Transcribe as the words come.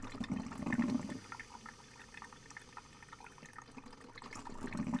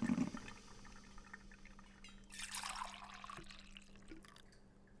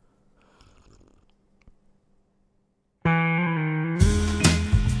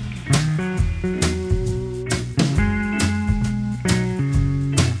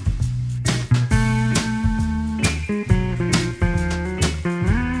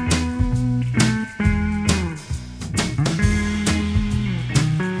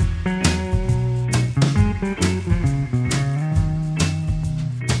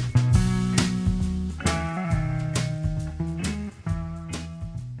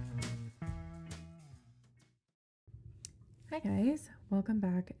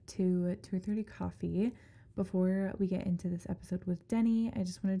back to 2:30 Coffee. Before we get into this episode with Denie, I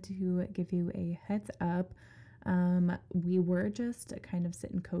just wanted to give you a heads up. We were just kind of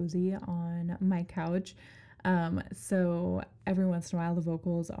sitting cozy on my couch. So every once in a while, the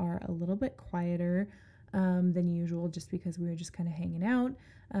vocals are a little bit quieter than usual, just because we were just kind of hanging out,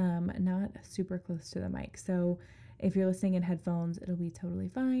 not super close to the mic. So if you're listening in headphones, it'll be totally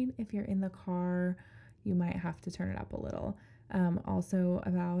fine. If you're in the car, you might have to turn it up a little. Also,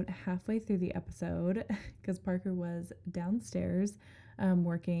 about halfway through the episode, because Parker was downstairs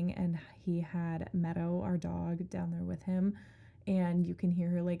working, and he had Meadow, our dog, down there with him, and you can hear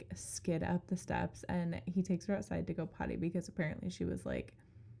her like skid up the steps, and he takes her outside to go potty because apparently she was like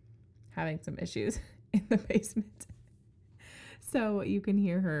having some issues in the basement. So you can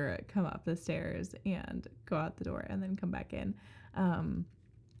hear her come up the stairs and go out the door and then come back in.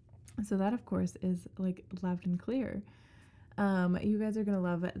 So that, of course, is like loud and clear. You guys are going to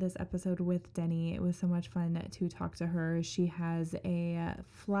love this episode with Denie. It was so much fun to talk to her. She has a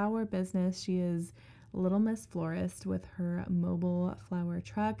flower business. She is Little Miss Florist with her mobile flower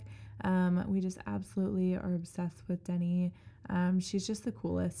truck. We just absolutely are obsessed with Denie. She's just the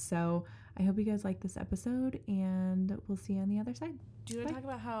coolest. So I hope you guys like this episode, and we'll see you on the other side. Do you want to talk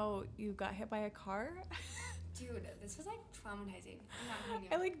about how you got hit by a car? Dude, this was like traumatizing. I'm not kidding you.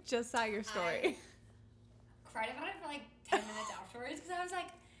 I like just saw your story. I cried about it for like 10 minutes afterwards because I was like,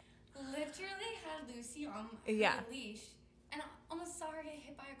 literally had Lucy on her leash and I almost saw her get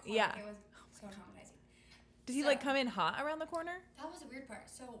hit by a car. Yeah. It was so traumatizing. Did he like come in hot around the corner? That was the weird part.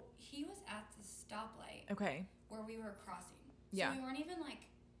 So he was at the stoplight. Okay. Where we were crossing. So yeah. we weren't even like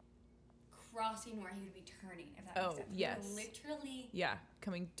crossing where he would be turning, if that makes sense. Yes. We were literally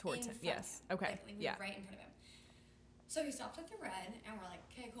coming towards him. Yes. Okay. Like we were right in front of him. So he stopped at the red, and we're like,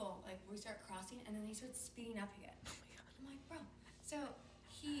 okay, cool. Like, we start crossing, and then he starts speeding up again. Oh, my God. I'm like, bro. So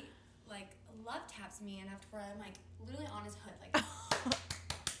he, like, love taps me enough to where I'm, like, literally on his hood, like,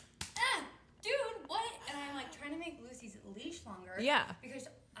 dude, what? And I'm, like, trying to make Lucy's leash longer. Yeah. Because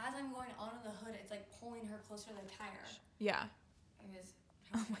as I'm going onto the hood, it's, like, pulling her closer to the tire. Yeah. It was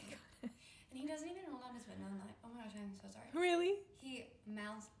oh, my God. And he doesn't even roll down his window. I'm like, oh, my gosh, I'm so sorry. Really? He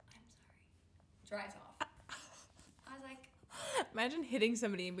mouths, I'm sorry. Drives off. I was like, imagine hitting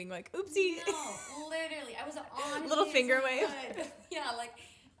somebody and being like, oopsie. No, literally. I was on little his finger wave. head. Yeah, like,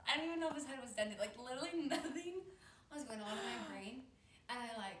 I don't even know if his head was dented. Like, literally nothing was going on in my brain. And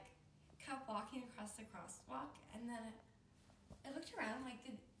I, like, kept walking across the crosswalk. And then I looked around, like,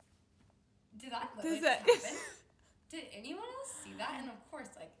 did that literally happen? Did anyone else see that? And, of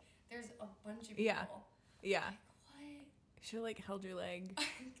course, like, there's a bunch of people. Yeah. Like, what? You should have, like, held your leg.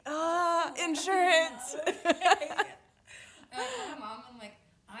 Insurance. And I told my mom, I'm like,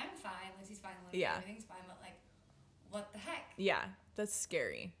 I'm fine. Lucy's fine. Everything's fine. But, like, what the heck? Yeah, that's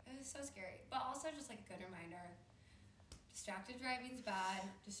scary. It was so scary. But also just, like, a good reminder. Distracted driving's bad.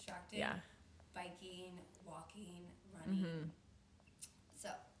 Distracted biking, walking, running. Mm-hmm. So.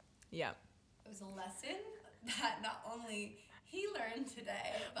 Yeah. It was a lesson that not only he learned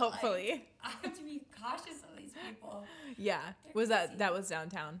today, but hopefully. Like, I have to be cautious of these people. Yeah. They're crazy. That was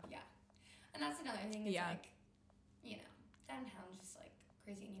downtown? Yeah. And that's another thing. It's like, you know, downtown's just like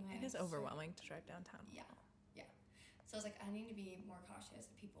crazy anyway. It is overwhelming to drive downtown. Yeah. Yeah. So I was like, I need to be more cautious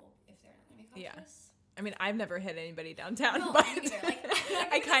of people if they're not going to be cautious. Yeah. I mean, I've never hit anybody downtown, no, but me neither. Like,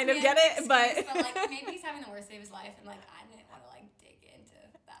 I kind of get it, but like maybe he's having the worst day of his life, and like I didn't want to like dig into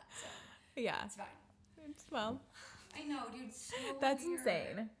that. So yeah, it's fine. Well, I know, dude. So that's weird.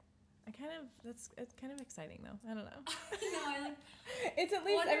 insane. It's kind of exciting though. I don't know. I know. It's at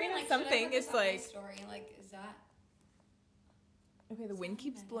least. I mean, it's something. It's like. Story. Like, is that? Okay, the wind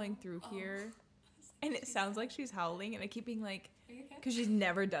keeps blowing through here, and it sounds like she's howling, and I keep being like, because she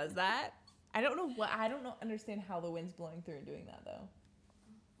never does that. I don't understand how the wind's blowing through and doing that though.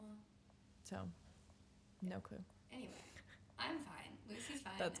 Well, so, no clue. Anyway, I'm fine. Lucy's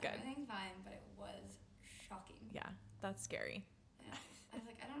fine. That's good. Everything's fine, but it was shocking. Yeah, that's scary. Yeah. I was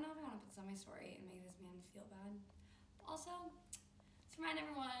like, I don't know if I want to put this on my story and make this man feel bad. But also, to remind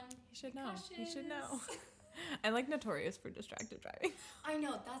everyone, you should know. You should know. I'm like notorious for distracted driving. I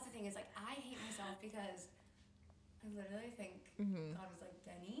know. That's the thing. Is like I hate myself because I literally think God was like,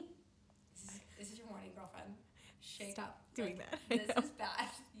 Denie, this is your morning, girlfriend. Stop doing that. This is bad.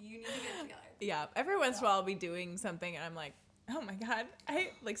 You need to get it together. Yeah. Every once in a while I'll be doing something and I'm like, oh my God.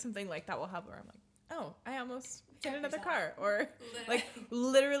 Like something like that will happen where I'm like, oh, I almost hit another car. Or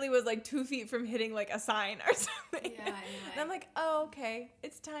literally was like 2 feet from hitting like a sign or something. Yeah, anyway. And I'm like, oh, okay.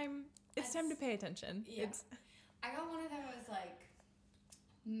 It's time to pay attention. Yeah. I got one of those like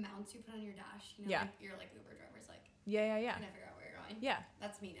mounts you put on your dash. You know, like, you're like Uber drivers, like. Yeah. I never figure out where you're going. fine. Yeah.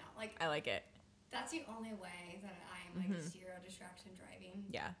 That's me now. Like, I like it. that's the only way that I'm like zero distraction driving.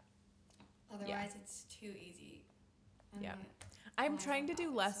 Yeah. Otherwise, it's too easy. And Yeah. I I'm myself trying to do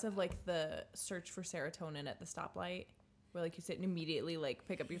out, less so of like the search for serotonin at the stoplight, where like you sit and immediately like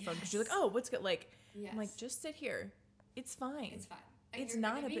pick up your phone because you're like, oh, what's good? Like, yes. I'm like, just sit here. It's fine. It's fine. Like, It's you're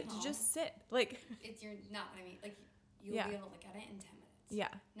not gonna a be bit. home. Just sit. Like, You're not what I mean. Like, you'll Yeah. be able to look at it in 10 minutes. yeah,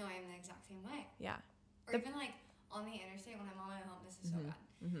 No, I'm the exact same way. yeah. Or even like on the interstate when I'm on my way home, this is so bad.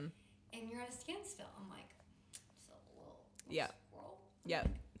 Mm-hmm. And you're at a standstill. I'm like, just a little Yeah. scroll. Yeah.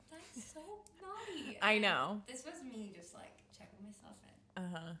 That's so naughty. I know. This was me just like checking myself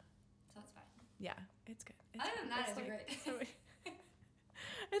in. So it's fine. Yeah, it's good. It's Other than that, it's like- great.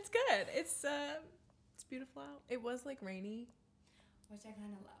 it's good. It's beautiful out. It was like rainy. Which I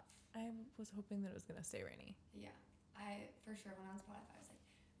kind of love. I was hoping that it was gonna stay rainy. Yeah. I, for sure, when on Spotify, I was like,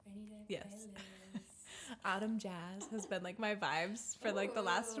 rainy day Yes. playlist. Autumn jazz has been like my vibes for like the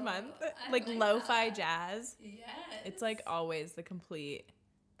last Ooh, month. I Like like lo-fi that. jazz. Yes. It's like always the complete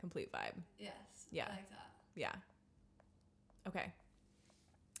vibe. Yes. Yeah. I like that. Yeah. Okay.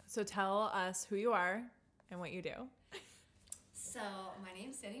 So tell us who you are and what you do. So, my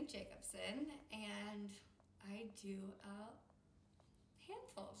name's Denie Jacobson, and I do a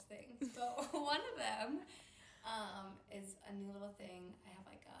handful of things. But one of them is a new little thing. I have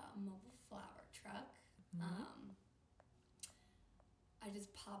like a mobile flower truck. I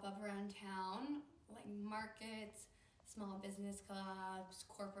just pop up around town, like markets, small business clubs,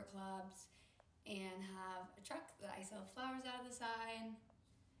 corporate clubs, and have a truck that I sell flowers out of the side.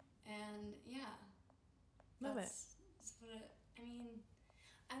 And yeah. Love it. That's what I mean,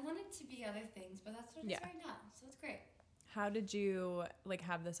 I want it to be other things, but that's what it is Yeah. right now. So it's great. How did you like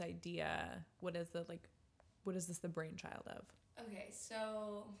have this idea? What is this the brainchild of? Okay,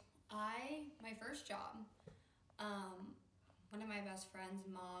 so my first job, one of my best friends'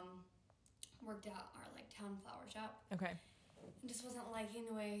 mom worked at our like town flower shop Okay. and just wasn't liking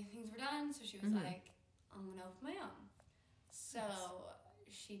the way things were done, so she was like, I'm gonna open my own. So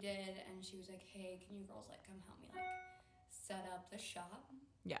she did, and she was like, hey, can you girls like come help me like set up the shop?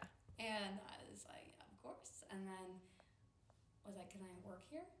 Yeah. And I was like, of course. And then was like, can I work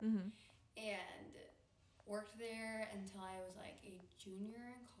here? Mm-hmm. And worked there until I was like a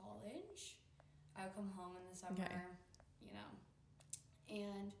junior in college. I would come home in the summer, you know,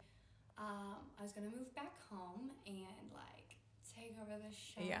 and I was gonna move back home and like take over the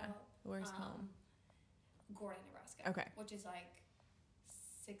shop. Yeah. Where's home? Gordon, Nebraska. Okay. Which is like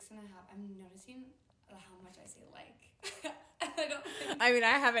 6.5. I'm noticing how much I say like. I don't think. I mean,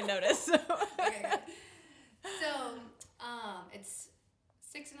 I haven't noticed. So. Okay, good. So, it's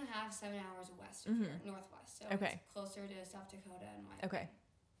 6.5, 7 hours west of here, northwest. So Okay. it's closer to South Dakota and Wyoming. Okay.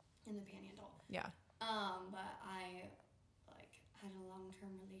 In the Panhandle. Yeah. But I like had a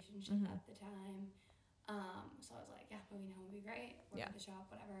long-term relationship at the time. So I was like, yeah, moving home would be great. Work at the shop,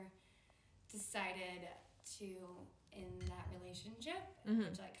 whatever. Decided to end that relationship,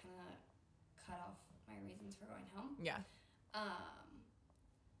 which like kind of cut off my reasons for going home. Yeah.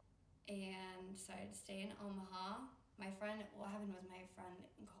 And decided to stay in Omaha. What happened was my friend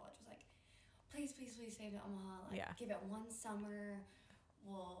in college was like, please stay in Omaha. Like, give it one summer.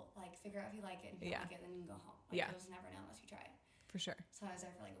 We'll like figure out if you like it. And if you like it, then you can go home. Like, you'll just never know unless you try it. For sure. So I was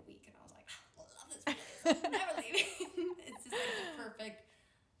there for like a week, and I was like, I love this place. I'm never leaving. It's just like the perfect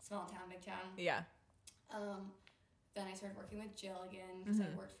small town, big town. Yeah. Then I started working with Jill again because I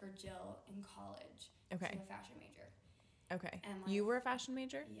worked for Jill in college. Okay. She's a fashion major. Okay. And you were a fashion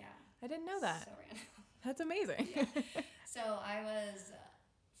major? Yeah. I didn't know that. So random. That's amazing. Yeah. So I was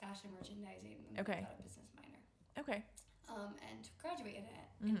fashion merchandising and Okay. got a business minor. Okay. And graduated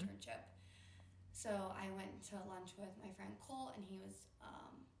an internship. So I went to lunch with my friend Cole, and he was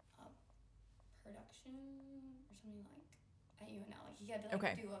a production or something like at UNL. Like he had to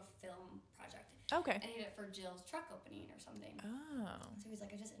like do a film project. Okay. And he did it for Jill's truck opening or something. Oh. So he was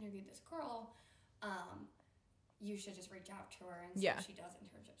like, I just interviewed this girl. You should just reach out to her and see if she does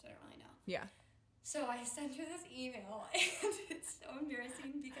internships. I don't really know. Yeah. So I sent her this email, and it's so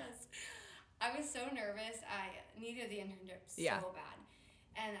embarrassing because I was so nervous. I needed the internship so bad.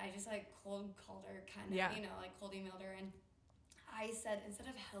 And I just like cold called her, kind of, you know, like cold emailed her. And I said, instead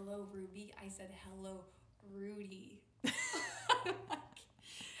of hello Ruby, I said hello Rudy.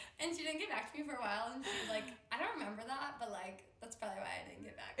 And she didn't get back to me for a while. And she was like, I don't remember that, but like, that's probably why I didn't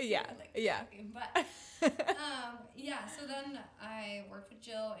get back to you. Like, joking. But yeah, so then I worked with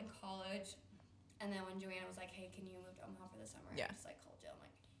Jill in college. And then when Joanna was like, hey, can you move to Omaha for the summer? I just like called Jill. I'm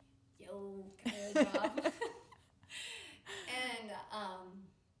like, yo, can I get a job? And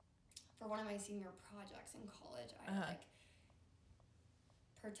for one of my senior projects in college, I like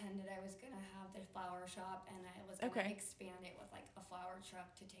pretended I was gonna have the flower shop, and I was gonna Okay. expand it with like a flower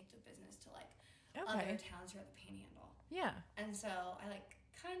truck to take the business to like Okay. other towns throughout the Panhandle. Yeah. And so I like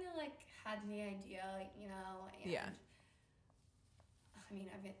kind of like had the idea, you know, and Yeah. I mean,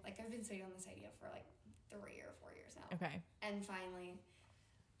 I've been sitting on this idea for like 3 or 4 years now. Okay. And finally,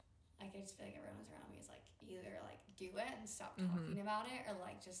 like, I just feel like everyone who's around me is like, either like do it and stop Mm-hmm. talking about it, or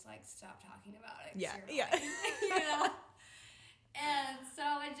like just like stop talking about it. 'Cause Yeah. you're Yeah. like, you know. And so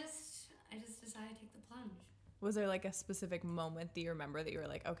I just decided to take the plunge. Was there like a specific moment that you remember that you were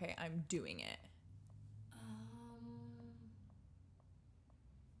like, okay, I'm doing it?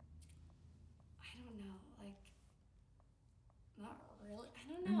 I don't know, like, not really.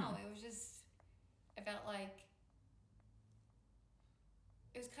 I don't know. Mhm. It was just, I felt like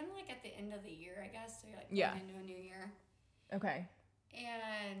it was kind of like at the end of the year, I guess. So you're like going Yeah. into a new year, Okay.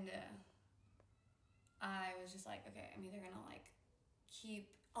 and I was just like, okay, I'm either gonna like keep.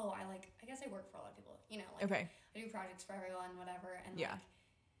 Oh, I guess I work for a lot of people, you know, like Okay. I do projects for everyone, whatever, and Yeah. like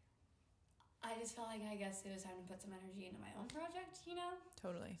I just felt like I guess it was time to put some energy into my own project, you know.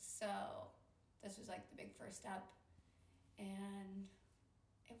 Totally. So this was like the big first step, and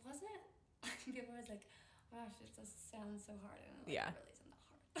it wasn't. People was like, oh "Gosh, it just sounds so hard," and like, Yeah. it really isn't that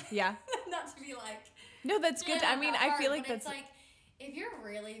hard. Yeah. Not to be like. No, that's good. "Yeah, I mean, not I hard," feel like but that's it's like if you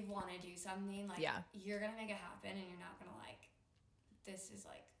really want to do something, like Yeah. you're gonna make it happen, and you're not gonna like. This is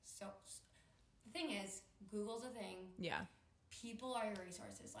like so. The thing is, Google's a thing. yeah. People are your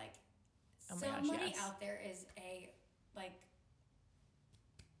resources. Like Oh my gosh, somebody yes. out there is a like.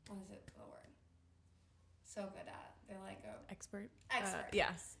 What is it? The word. So good at. They're like a Expert. expert.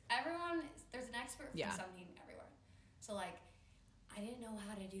 Yeah. Everyone, there's an expert for Yeah. something everywhere. So like, I didn't know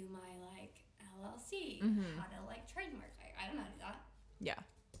how to do my like LLC, Mhm. how to like trademark. I don't know how to do that. Yeah.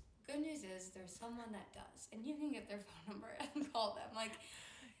 Good news is there's someone that does, and you can get their phone number and call them. Like,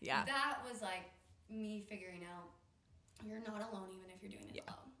 Yeah. that was like me figuring out you're not alone even if you're doing it Yeah.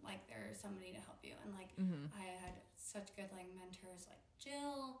 alone. Like there's somebody to help you, and like Mhm. I had such good like mentors like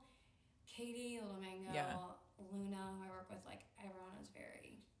Jill, Katie, Little Mango, Yeah. Luna, who I work with. Like everyone was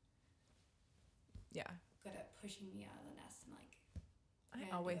very Yeah. good at pushing me out of the nest and like. I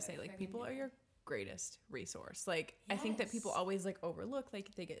Yeah, always do say it. like Friggin' people do are it. your greatest resource. Like I think that people Yes. always like overlook,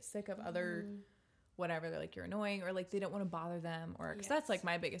 like they get sick of other Mhm. whatever, they're like you're annoying, or like they don't want to bother them, or because that's like Yes.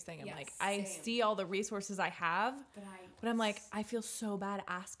 my biggest thing. I'm Yes, like I same. see all the resources I have, But I'm like I feel so bad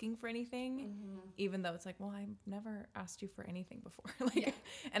asking for anything, Mhm. even though it's like, well, I've never asked you for anything before. Like, Yeah.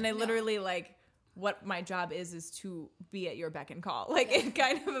 and I No. literally like what my job is to be at your beck and call. Like Yeah. it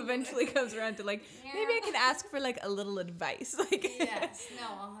kind of eventually comes around to like maybe I can ask for like a little advice. Like Yes, no,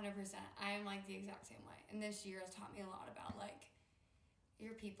 100%. I am like the exact same way. And this year has taught me a lot about like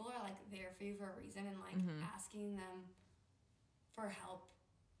your people are like there for you for a reason, and like Mhm. asking them for help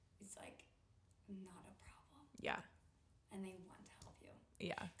is like not a problem, yeah, and they want to help you.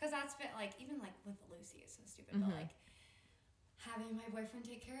 yeah, Because that's been like even like with Lucy, it's so stupid, Mhm. but like having my boyfriend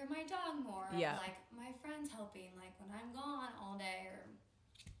take care of my dog more, Yeah. or, like my friends helping like when I'm gone all day, or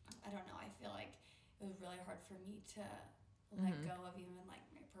I don't know. I feel like it was really hard for me to let Mhm. go of even like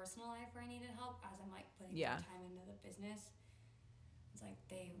my personal life where I needed help as I'm like putting Yeah. more time into the business. It's like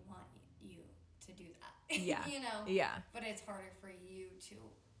they want you to do that. Yeah. You know? yeah, But it's harder for you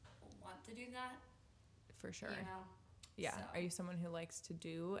to want to do that. for sure. You know? Yeah. So. Are you someone who likes to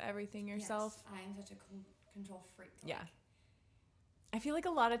do everything yourself? Yes, I am such a control freak. Yeah. Like, I feel like a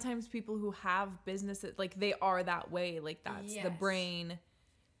lot of times people who have businesses, like they are that way. Like that's the Yes. brain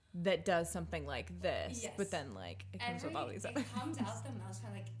that does something like this. Yes. But then like it comes with all these other it comes things. out the most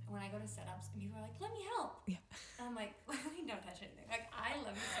when when I go to setups and people are like, "Let me help." Yeah. And I'm like, "Literally, don't touch anything." Like I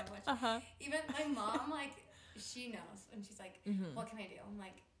love it so much. Uh-huh. Even my mom, like, she knows, and she's like, Mhm. "What can I do?" I'm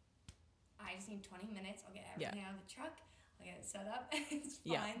like, "I just need 20 minutes. I'll get Yeah. everything out of the truck. I'll get it set up. It's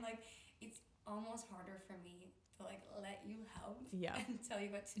fine." Yeah. Like, it's almost harder for me to like let you help Yeah. and tell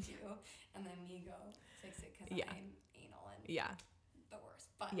you what to do, and then me go fix it because Yeah. I'm anal and Yeah. the worst.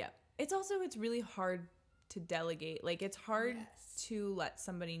 But Yeah. It's really hard to delegate. Like it's hard Yes. to let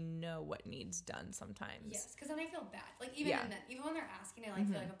somebody know what needs done sometimes. Yes, because then I feel bad. Like even Yeah. even when they're asking, I like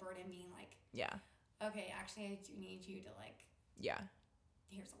feel Mhm. like a burden being like, Yeah. okay, actually I do need you to like, Yeah.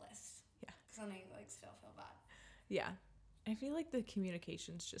 here's a list. Yeah. Because then I like still feel bad. Yeah. I feel like the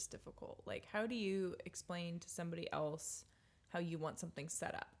communication's just difficult. Like how do you explain to somebody else how you want something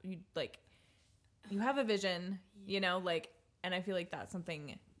set up? You have a vision, you know, like, and I feel like that's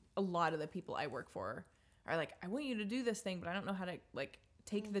something a lot of the people I work for are like, I want you to do this thing, but I don't know how to like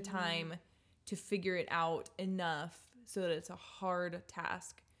take the time to figure it out enough so that it's a hard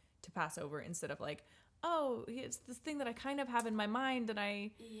task to pass over instead of like, oh, it's this thing that I kind of have in my mind and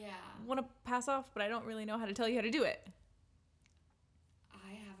I want to pass off, but I don't really know how to tell you how to do it.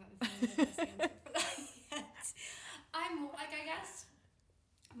 I haven't found the best answer for that yet. I'm like, I guess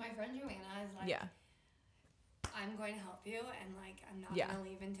my friend Joanna is like, Yeah. I'm going to help you, and like I'm not gonna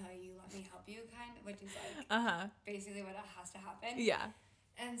leave until you let me help you, kind of, which is like basically what has to happen. Yeah.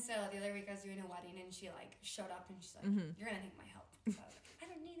 And so the other week I was doing a wedding, and she like showed up, and she's like, "You're gonna need my help." So I was like, "I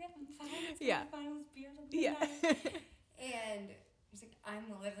don't need it. I'm fine. It's gonna be fine. It's beautiful." And she's like,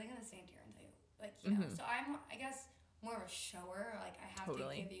 "I'm literally gonna stand here until you like, you know." So I'm, I guess, more of a shower. Like I have to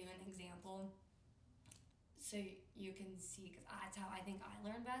give you an example, so you can see, because that's how I think I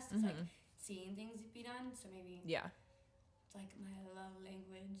learn best. Is like seeing things be done. So maybe it's like my love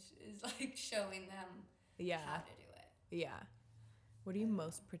language is like showing them how to do it. Yeah. What are you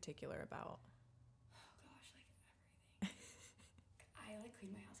most particular about? Oh gosh, like everything. I like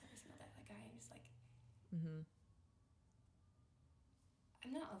clean my house every single day. Like I am just like I'm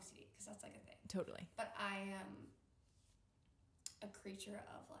not OCD, because that's like a thing. Totally. But I am a creature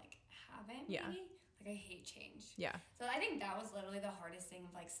of like habit, maybe. Like I hate change. Yeah. So I think that was literally the hardest thing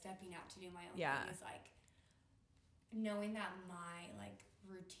of like stepping out to do my own thing, is like knowing that my like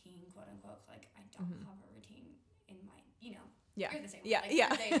routine, quote unquote, like I don't have a routine in my, you know. Yeah. You're the same. Yeah. Like, Yeah.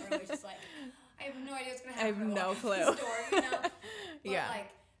 Your day where it was just like, I have no idea what's gonna happen. I have no clue. The store, you know. But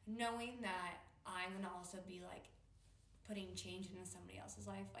like knowing that I'm gonna also be like putting change into somebody else's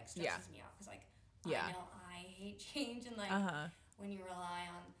life like stresses me out, because like I know I hate change, and like when you rely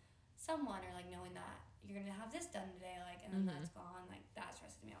on someone, or like knowing that you're gonna have this done today, like, and then that's gone, like that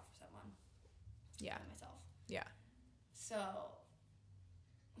stresses me out for someone. And myself. Yeah. So,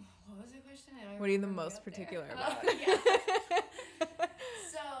 what was the question? What are you the most particular about?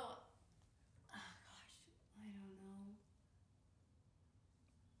 So, oh gosh, I don't know.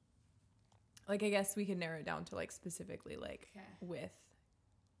 Like, I guess we could narrow it down to like specifically like with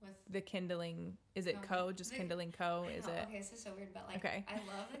the Kindling. Is it just Kindling Co? Is it? Okay, this is so weird, but like I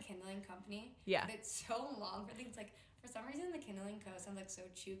love the Kindling company. Yeah. But it's so long for things. Like for some reason the Kindling Co sounds like so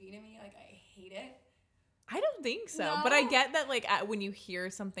chewy to me. Like I hate it. I don't think so. No? But I get that like when you hear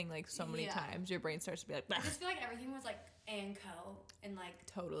something like so many times, your brain starts to be like, bah. I just feel like everything was like and Co and like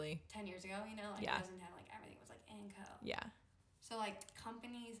totally 10 years ago, you know? Like it doesn't have like everything was like and Co. Yeah. So like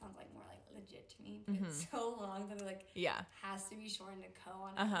company sounds like more like legit to me, but it's so long that it like has to be shortened to Co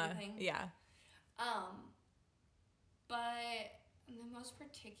on everything. Yeah. But the most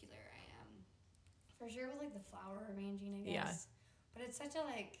particular I am for sure with like the flower arranging, I guess. But it's such a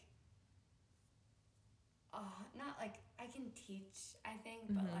like not like I can teach, I think,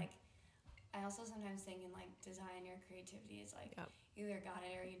 but like I also sometimes think in like design or creativity is like you either got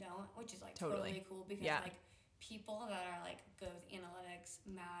it or you don't, which is like totally cool, because like people that are like good with analytics,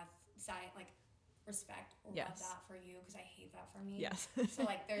 math, science, like respect or love that for you, because I hate that for me. Yes. So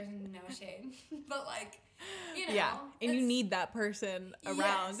like there's no shame, but like you know, and you need that person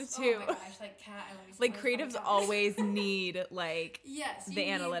around too. Oh my gosh, like Kat, I love you so like much. creatives always need like the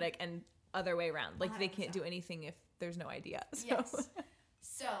analytic and other way around. Like 100%. They can't do anything if there's no idea. So.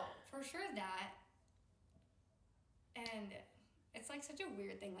 So for sure that, and it's like such a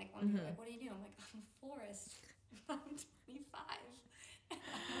weird thing. Like when people are like, "What do you do?" I'm like, "I'm a florist. I'm 25. I'm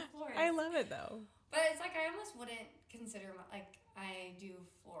a florist." I love it though. But it's like I almost wouldn't consider like I do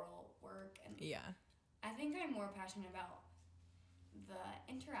floral work, and I think I'm more passionate about the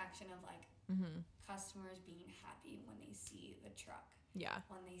interaction of like customers being happy when they see the truck.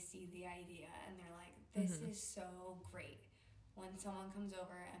 When they see the idea and they're like, "This is so great." When someone comes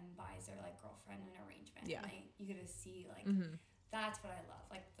over and buys their like girlfriend an arrangement, and like you get to see like that's what I love,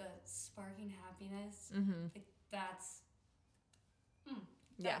 like the sparking happiness. Like that's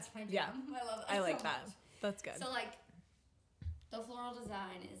my jam. I love it. I like so that. much. That's good. So like the floral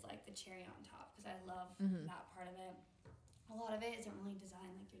design is like the cherry on top, because I love that part of it. A lot of it isn't really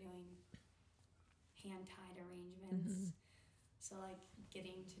designed, like you're doing hand tied arrangements. So like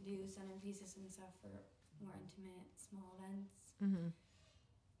getting to do centerpieces and stuff for more intimate small events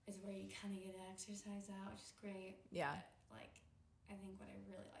is where you kind of get to exercise out, which is great. But like I think what I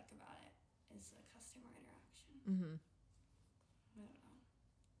really like about it is the customer interaction. I don't know.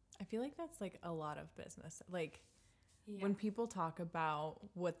 I feel like that's like a lot of business. Like when people talk about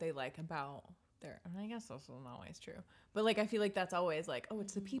what they like about their, and I guess that's not always true, but like I feel like that's always like, oh,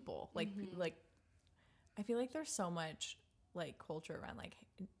 it's the people. Like like I feel like there's so much like culture around like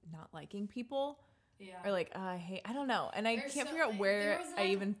not liking people. Or like I don't know, and I can't figure out where I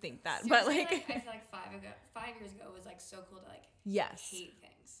even think that, but like I feel like 5 years ago was like so cool to like hate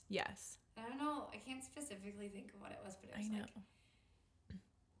things. I don't know, I can't specifically think of what it was, but it was like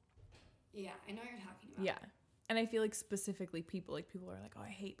Yeah, I know what you're talking about. Yeah. And I feel like specifically people are like, oh, I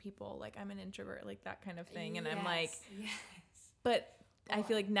hate people. Like, I'm an introvert, like that kind of thing. And I'm like, yes. but I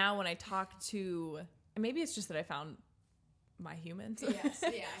feel like now when I talk to, and maybe it's just that I found my humans. Yes,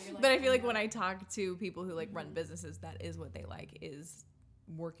 yeah. You're like, But I feel like when I talk to people who like run businesses, that is what they like, is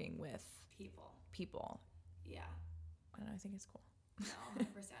working with people. Yeah. And I think it's cool. No, 100%.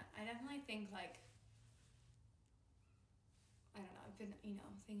 I definitely think like, I don't know, I've been,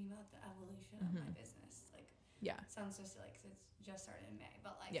 thinking about the evolution of my business. Like, Yeah. sounds so silly because it's just started in May,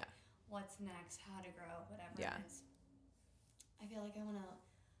 but like, Yeah. what's next, how to grow, whatever Yeah. it is. I feel like I want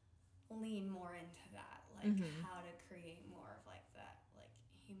to lean more into that, like how to create more of like that, like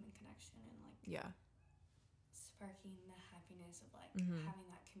human connection and like Yeah. sparking the happiness of like having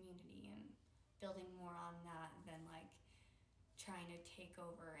that community and building more on that than like trying to take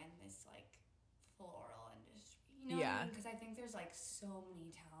over in this like floral industry. You know what I mean? Because I think there's like so many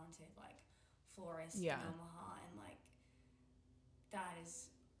talented like florists in Omaha, and like that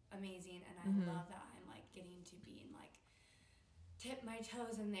is amazing, and I love that I'm like getting to be in like tip my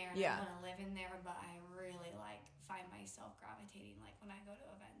toes in there, and I want to live in there, but I really like find myself gravitating like when I go to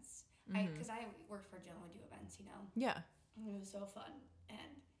events. Because I worked for Jill and would do events, Yeah. and it was so fun.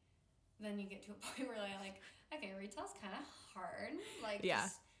 And then you get to a point where you're like, okay, retail's kind of hard, like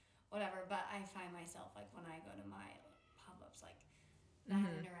just whatever. But I find myself like when I go to my pop-ups, like that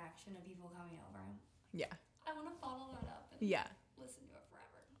interaction of people coming over, I'm like, I want to follow that up and listen to it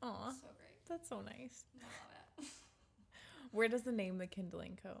forever. Aw, It's so great. that's so nice. I love it. Where does the name the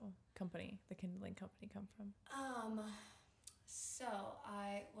Kindling company come from? So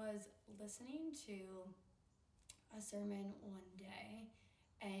I was listening to a sermon one day,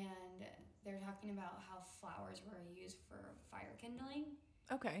 and they're talking about how flowers were used for fire kindling.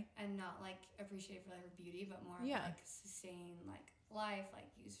 Okay. And not like appreciated for their beauty, but more like sustain like life, like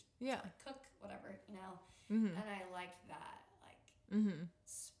used to like cook, whatever, And I liked that like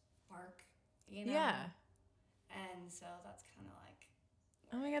spark, Yeah. And so that's kind of like.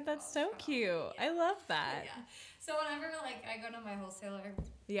 Oh my God, that's so cute. I love that. Yeah. So whenever like I go to my wholesaler, and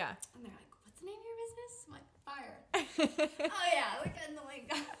they're like, "What's the name of your business?" I'm like, "Fire." Oh yeah, like and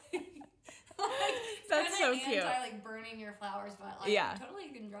like. That's so cute. Like burning your flowers, but like totally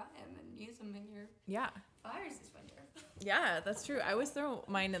you can dry them and use them in your fires this winter. Yeah, that's true. I always throw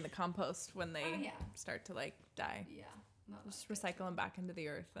mine in the compost when they start to like die. Yeah, no, just recycle them back into the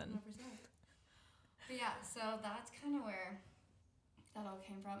earth and. 100%. But yeah, so that's kind of where that all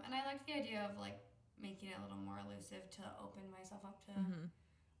came from, and I like the idea of like making it a little more elusive to open myself up to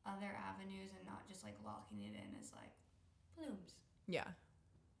other avenues and not just like locking it in as like blooms. Yeah.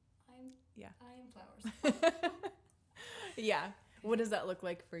 I am flowers. Yeah. What does that look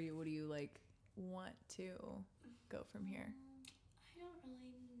like for you? What do you like want to go from here? I don't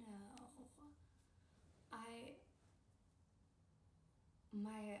really know. If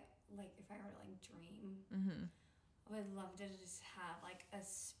I were to like dream, I would love to just have like a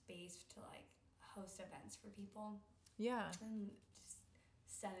space to like host events for people. Yeah. And just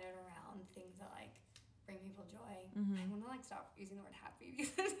centered around things that like bring people joy. I want to like stop using the word happy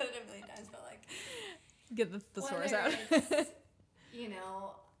because I've said it a million times, but like get the thesaurus out.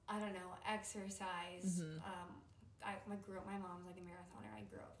 I don't know, exercise. I grew up. My mom's like a marathoner. I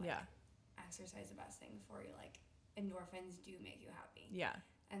grew up like exercise is the best thing for you. Like endorphins do make you happy. Yeah.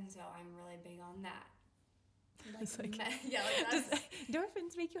 And so I'm really big on that. Like, it's like, does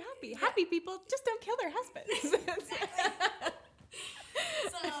endorphins make you happy? Yeah. Happy people just don't kill their husbands.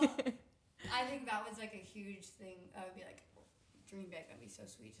 So I think that was like a huge thing. I would be like, dream big. That'd be so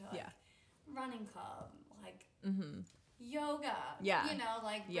sweet to like running club, like yoga. Yeah. Bring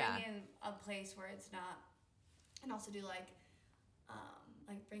in a place where it's not, and also do like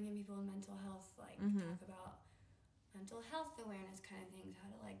bring in people with mental health, like talk about mental health awareness kind of things, how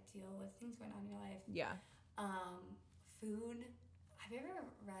to like deal with things going on in your life. Yeah. Food. Have you ever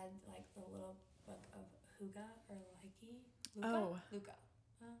read like the little book of Huga or Likey? Luca.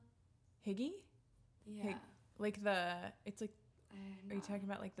 Higgy? Yeah. It's like, are you talking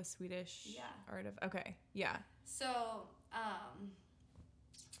about like the Swedish art of, okay. Yeah. So, I'm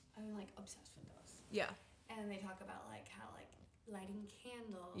like obsessed with those. Yeah. And they talk about like how like lighting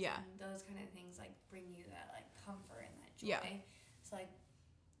candles and those kind of things like bring you that like comfort and that joy. Yeah. So like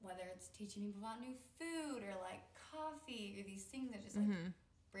whether it's teaching people about new food or like coffee or these things that just like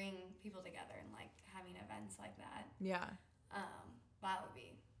bring people together and like having events like that. Yeah. That would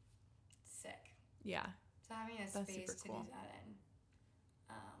be sick. Yeah. So having a space to do that in,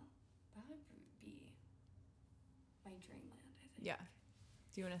 that would be my dreamland, I think. Yeah.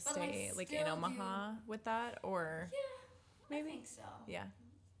 Do you want to stay like in Omaha with that, or? Yeah, maybe. I think so. Yeah.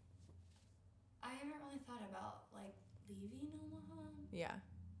 I haven't really thought about like leaving Omaha. Yeah.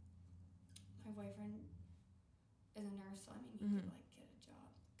 My boyfriend is a nurse, so I mean he Mhm. could like get a job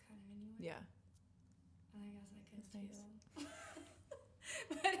kind of anyway. Yeah. And I guess I could That's too. nice.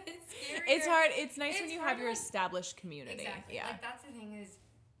 But it's scary. It's hard. It's nice It's when you hard, have your like- established community. Exactly. Yeah. Like that's the thing is,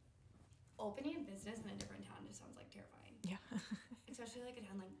 opening a business in a different town just sounds like terrifying. Yeah. Especially like a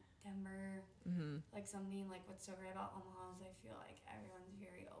town like Denver, Mhm. like something like what's so great about Omaha is I feel like everyone's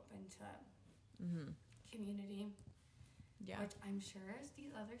very open to Mhm. community, Yeah. which I'm sure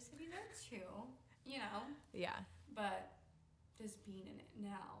these other cities are too, you know. Yeah. But just being in it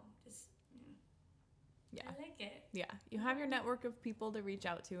now, just Yeah. I like it. Yeah. You have your network of people to reach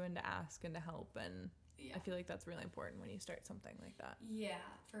out to and to ask and to help, and Yeah. I feel like that's really important when you start something like that. Yeah,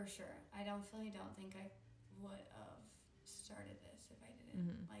 for sure. I don't think I would have started this if I didn't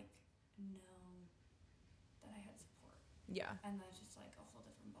Mhm. like know that I had support. Yeah. And that's just like a whole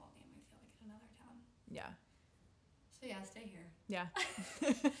different ballgame. I feel like in another town. Yeah. So yeah, stay here. Yeah.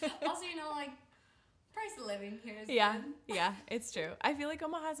 Also, you know, like price of living here is Yeah, good. yeah, it's true. I feel like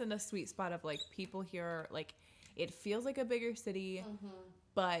Omaha's in a sweet spot of like people here, like it feels like a bigger city, Mm-hmm.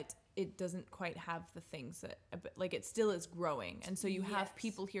 but it doesn't quite have the things that like it still is growing, and so you have Yes.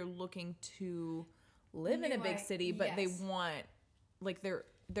 people here looking to live in a New big i- city, but they yes. want like they're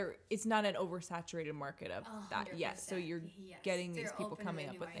it's not an oversaturated market of that yet. So 100%. you're Yes. getting these They're people open to coming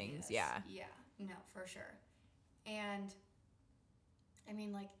up new with things. ideas. Yeah. Yeah, no, for sure. And I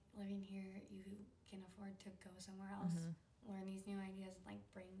mean, like living here, you can afford to go somewhere else, Mhm. learn these new ideas, and like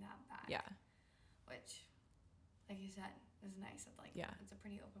bring that back. Yeah. Which, like you said, is nice. That like Yeah. it's a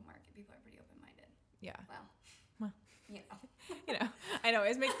pretty open market. People are pretty open minded. Yeah. Well, you know. You know, I know, I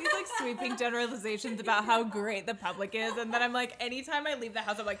always make these like sweeping generalizations about how great the public is, and then I'm like, anytime I leave the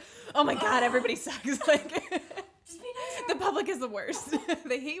house, I'm like, oh my god, everybody sucks. Like, Just be nice. the public is the worst.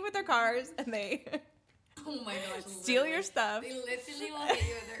 They hit you with their cars, and they Oh my gosh. steal your literally. stuff. They literally will hit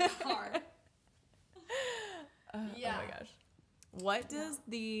you with their car. Yeah. Oh my gosh. What does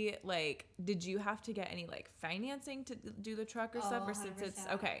the like? Did you have to get any like financing to do the truck or stuff, or since it's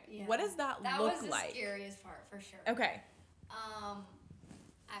 100%. okay? Yeah. What does that, That look was the like? scariest part for sure. Okay.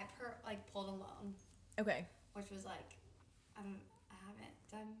 I pulled a loan, Okay. which was like, I haven't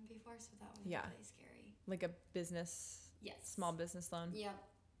done before, so that was Yeah. really scary. Like a business, Yes. small business loan. Yep.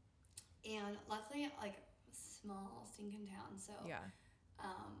 And luckily, like small stinking town, so Yeah.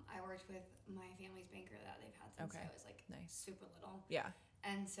 I worked with my family's banker that they've had since Okay. I was like Nice. super little, Yeah.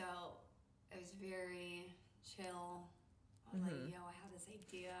 and so it was very chill. I was Mhm. like, yo, I have this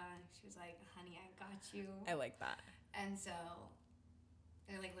idea, and she was like, honey, I got you. I like that. And so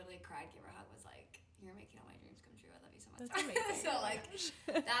I like literally cried, gave her a hug, was like, you're making all my dreams come true. I love you so much. That's amazing. So like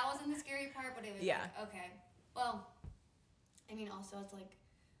that wasn't the scary part, but it was Yeah. like, okay. Well, I mean also it's like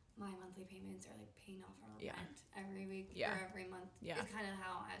my monthly payments are like paying off our Yeah. rent every week Yeah. or every month. Yeah. It's kind of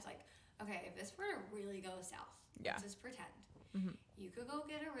how I was like, okay, if this were to really go south, Yeah. let's just pretend. Mhm. You could go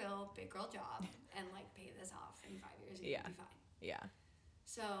get a real big girl job and like pay this off in 5 years and Yeah. you'd be fine. Yeah.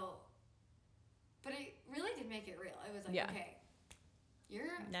 So, but it really did make it real. It was like, Yeah. okay,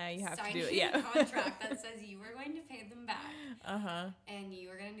 you're Now you have to signing do it. Yeah. a contract that says you are going to pay them back Uh-huh. and you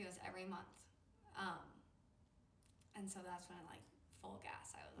are going to do this every month. And so that's when I like full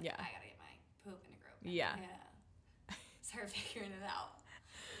gas. I was like, Yeah. I gotta get my poop in a group. And Yeah. I gotta start figuring it out.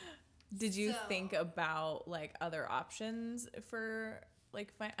 Did you So- think about like other options for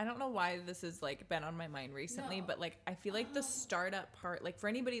like I don't know why this has like been on my mind recently, No. but like I feel like the startup part, like for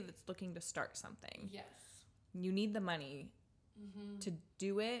anybody that's looking to start something, Yes. you need the money Mm-hmm. to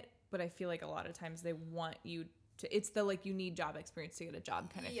do it, but I feel like a lot of times they want you to, it's the like you need job experience to get a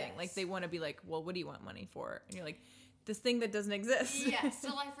job kind of thing. Like Yes. they want to be like, well, what do you want money for? And you're like, this thing that doesn't exist. Yeah.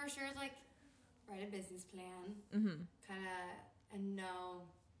 So like for sure, like write a business plan, Mm-hmm. kind of, and know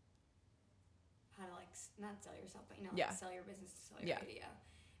how to like not sell yourself, but you know, like Yeah. sell your business, sell your Yeah. idea.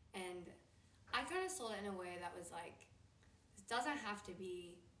 And I kind of sold it in a way that was like, this doesn't have to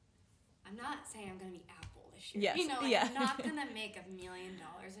be. I'm not saying I'm gonna be Apple this year. Yes. You know, like Yeah. I'm not gonna make $1 million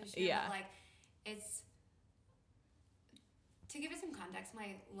this year. Yeah. But like, it's to give it some context.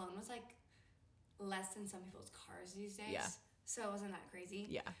 My loan was like less than some people's cars these days. Yeah. So it wasn't that crazy.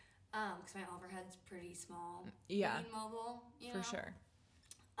 Yeah. Because my overhead's pretty small. Yeah. Being mobile, you For know? sure.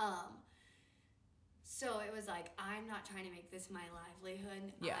 So it was like, I'm not trying to make this my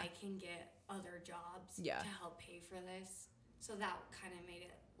livelihood. Yeah. I can get other jobs Yeah. to help pay for this. So that kind of made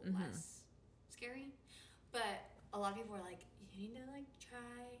it Mhm. less scary. But a lot of people were like, you need to like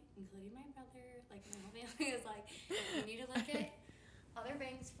try, including my brother, like my whole family is like, you need to look at other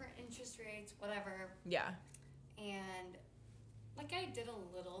banks for interest rates, whatever. Yeah. And like I did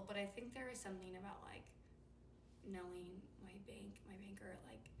a little, but I think there was something about like knowing my banker,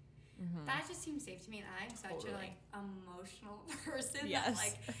 like that just seems safe to me, and I'm such a like emotional person that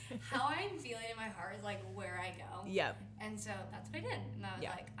like how I'm feeling in my heart is like where I go. Yep. And so that's what I did, and I was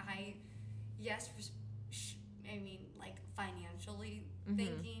like, I mean, like financially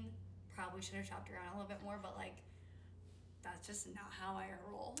thinking, probably should have shopped around a little bit more, but like that's just not how I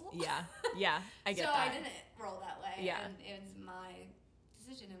roll. Yeah, I get so that. I didn't roll that way, and it was my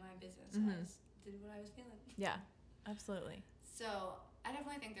decision in my business. So I just did what I was feeling. Yeah, absolutely. So I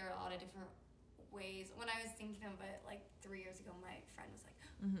definitely think there are a lot of different ways. When I was thinking of it like 3 years ago, my friend was like,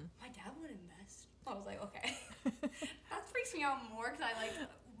 my dad would invest. I was like, okay. That freaks me out more because I like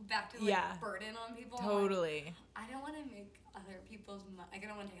back to like burden on people. Totally. Like, I don't want to make other people's money. Like, I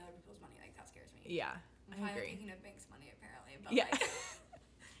don't want to take other people's money. Like, that scares me. Yeah, I'm I agree. taking a bank's money apparently, but like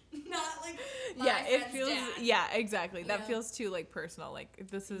not like my it feels dad. Exactly. That feels too like personal. Like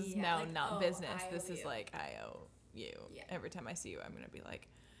this is now like, not business. This is like I owe you. Every time I see you, I'm gonna be like,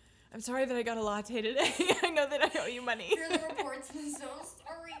 I'm sorry that I got a latte today. I know that I owe you money. Here are the reports. I'm so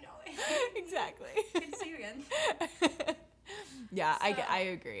sorry. No. Exactly. Good to see you again. Yeah, so, I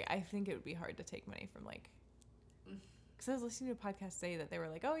agree. I think it would be hard to take money from like, because I was listening to a podcast say that they were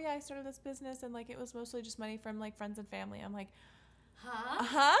like, oh yeah, I started this business and like it was mostly just money from like friends and family. I'm like,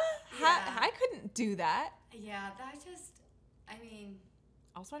 I couldn't do that. Yeah, that just, I mean.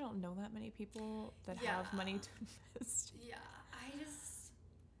 Also, I don't know that many people that have money to invest. Yeah,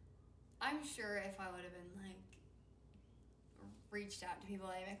 I'm sure if I would have been like reached out to people,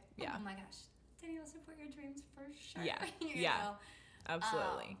 I'd be like, oh my gosh, Denie will support your dreams for sure. Yeah, you know?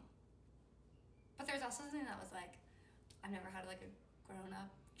 Absolutely. But there's also something that was like, I've never had like a grown up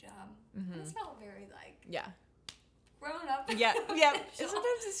job. This felt very like grown up.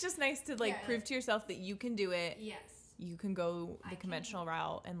 Sometimes it's just nice to like prove to yourself that you can do it. Yes. You can go the conventional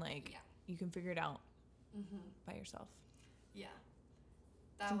route and like you can figure it out by yourself. Yeah.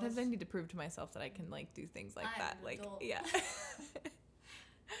 Sometimes I need to prove to myself that I can like do things like that. Like adult.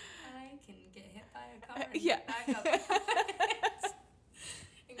 I can get hit by a car and get back up.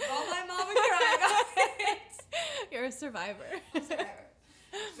 And call my mom and cry, guys. You're a survivor. I'm a survivor.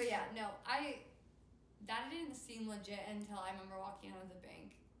 But yeah, no, that didn't seem legit until I remember walking out of the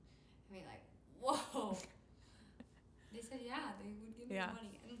bank. I mean, like, whoa. They said, they would give me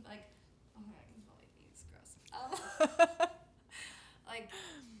money. And like, oh my God, I can smell my feet. It's gross. Like,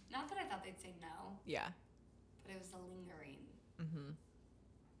 not that I thought they'd say no. Yeah. But it was the lingering.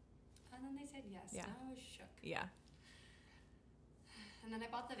 And then they said yes. Yeah. And I was shook. Yeah. And then I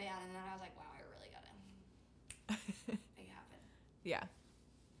bought the van, and then I was like, wow, I really got to make it happen. Yeah.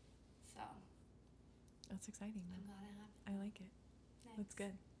 So. That's exciting. I'm glad it happened. I like it. Thanks. That's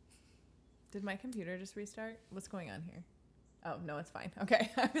good. Did my computer just restart? What's going on here? Oh, no, it's fine.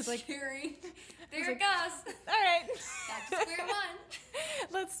 Okay. I was like... Cheery. There it goes. All right. Back to square one.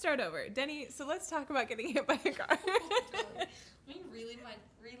 Let's start over. Denie, so let's talk about getting hit by a car. Let me relive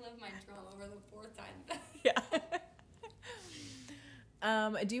my trauma over the 4th time.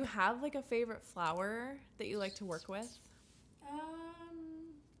 Do you have like a favorite flower that you like to work with? I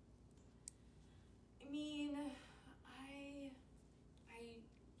mean, I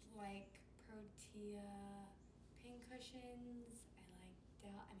like Protea pincushions. I like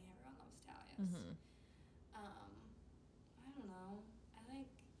everyone loves dahlias. I don't know. I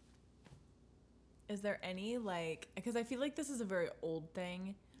like. Is there any like? Because I feel like this is a very old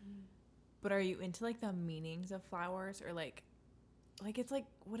thing. But are you into like the meanings of flowers or like it's like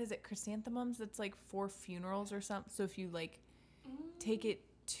what is it, chrysanthemums? That's like for funerals or something. So if you like take it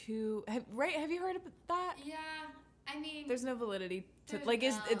to have you heard of that? Yeah, I mean, there's no validity to like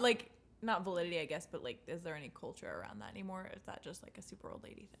is it like not validity I guess, but like is there any culture around that anymore? Or is that just like a super old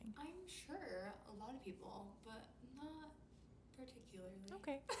lady thing? I'm sure a lot of people, but not particularly.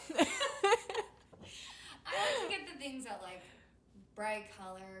 Okay. I like to get the things that like bright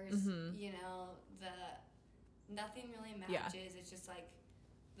colors, you know, nothing really matches. Yeah. It's just like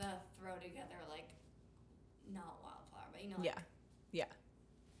the throw together, like not wildflower, but you know, like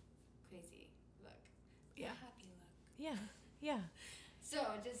crazy look, happy look. Yeah. So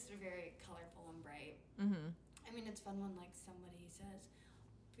just very colorful and bright. I mean, it's fun when like somebody says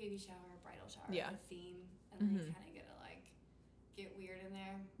baby shower, bridal shower, as a theme, and then you kind of get to like get weird in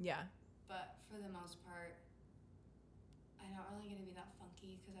there. Yeah. But for the most part, I'm not really gonna be that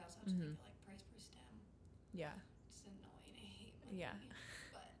funky because I also have to think of like price per stem. Yeah. It's annoying. I hate money. Yeah.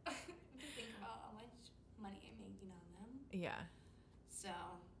 But to think about how much money I'm making on them. Yeah. So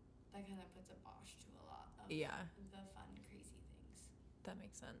that kind of puts a bosh to a lot of the fun, crazy things. That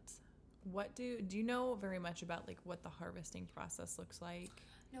makes sense. What do you know very much about like what the harvesting process looks like?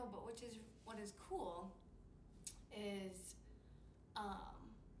 No, but what is cool is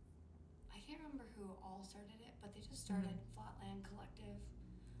I can't remember who all started it, but they just started Flatland Collective,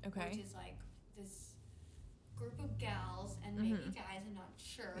 Okay. which is like this group of gals and maybe guys, I'm not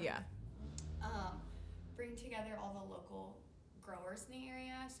sure. Yeah. Bring together all the local growers in the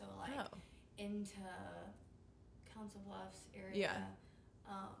area, so like into Council Bluffs area. Yeah.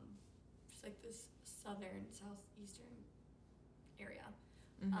 Just like this southeastern area.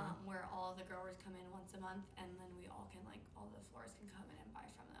 Mm-hmm. Where all the growers come in once a month, and then we all can all the florists can come in and buy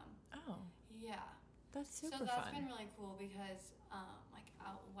from them. Oh. Yeah. That's super So that's fun. been really cool because like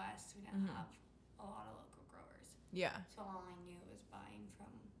out west we didn't have a lot of local growers. Yeah. So all I knew was buying from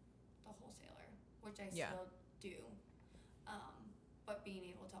the wholesaler, which I Yeah. still do. But being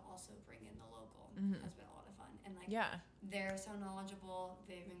able to also bring in the local has been a lot of fun. And like they're so knowledgeable.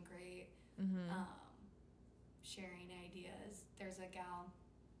 They've been great. Sharing ideas. There's a gal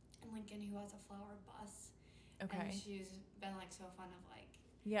in Lincoln who has a flower bus. Okay. And she's been like so fun of like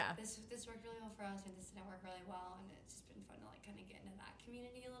this worked really well for us, and this didn't work really well, and it's just been fun to like kind of get into that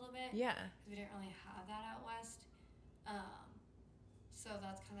community a little bit. Yeah. Because we didn't really have that out west. So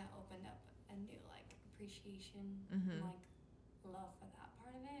that's kind of opened up a new like appreciation and like love for that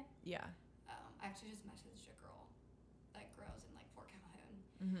part of it. Yeah. I actually just messaged a girl that grows in like Fort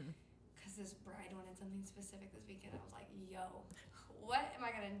Calhoun. Because this bride wanted something specific this weekend. I was like, yo, what am I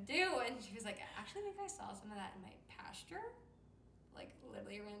going to do? And she was like, I actually think I saw some of that in my pasture. Like,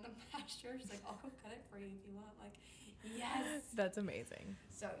 literally random pasture. She's like, I'll go cut it for you if you want. Like, yes. That's amazing.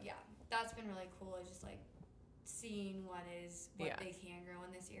 So, yeah, that's been really cool. It's just, like, seeing what they can grow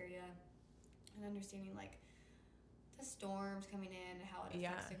in this area. And understanding, like, the storms coming in, how it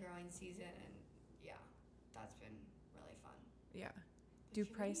affects the growing season. And, yeah, that's been really fun. Yeah. Do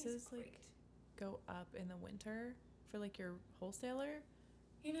prices, like, go up in the winter for, like, your wholesaler?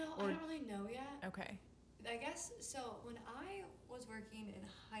 You know, I don't really know yet. Okay. I guess, so when I was working in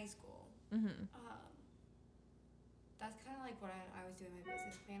high school, that's kind of like what I was doing my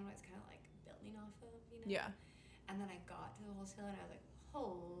business plan, what it's kind of like building off of, you know? Yeah. And then I got to the wholesaler and I was like,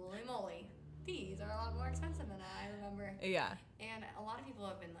 holy moly, these are a lot more expensive than I remember. Yeah. And a lot of people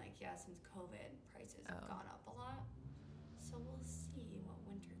have been like, yeah, since COVID, prices have gone up a lot. So we'll see what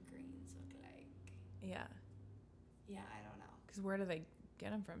winter greens look like. Yeah. Yeah, I don't know. Because where do they get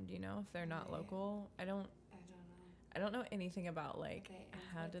them from? Do you know if they're not local? I don't know anything about like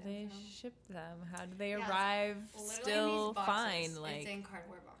how do they ship them? How do they arrive still fine? Like it's in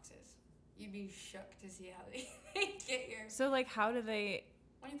cardboard boxes. You'd be shook to see how they get here. So like how do they?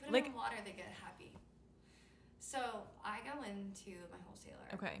 When you put them in water, they get happy. So I go into my wholesaler.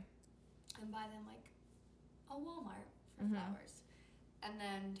 Okay. And buy them like a Walmart for flowers, and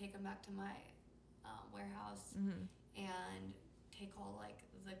then take them back to my warehouse and take all like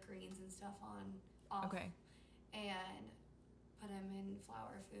the greens and stuff off. Okay. And put them in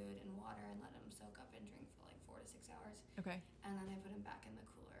flower food and water and let them soak up and drink for like 4 to 6 hours. Okay. And then I put them back in the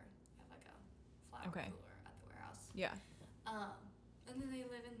cooler. I have like a flower cooler at the warehouse. Yeah. And then they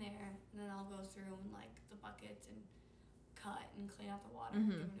live in there, and then I'll go through and like the buckets and cut and clean out the water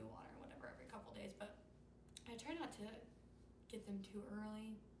and give them new water and whatever every couple days. But I try not to get them too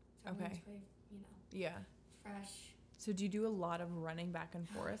early. So it's way, fresh. So do you do a lot of running back and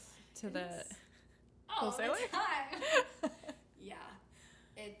forth to the wholesaler? All the time. Yeah.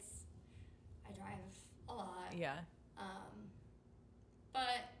 I drive a lot. Yeah.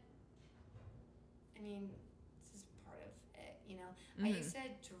 But I mean, this is part of it, you know. I used to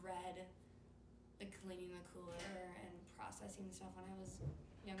dread the cleaning the cooler and processing stuff when I was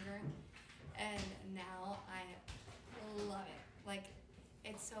younger, and now I love it. Like,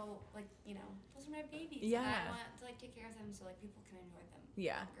 it's so like, you know, those are my babies. Yeah. And I want to like take care of them so like people can enjoy them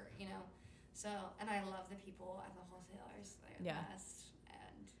longer, you know. So, and I love the people at the wholesalers. They're the best.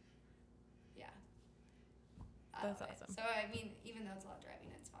 And yeah. That's awesome. So, I mean, even though it's a lot of driving,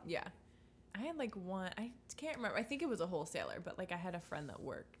 it's fun. Yeah. I had like one, I can't remember. I think it was a wholesaler, but like I had a friend that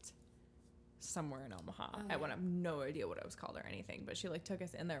worked somewhere in Omaha. I have no idea what it was called or anything, but she like took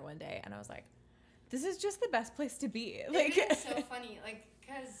us in there one day and I was like, this is just the best place to be. Like, it is so funny. Like,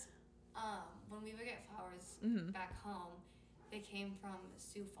 cause, when we would get flowers back home, they came from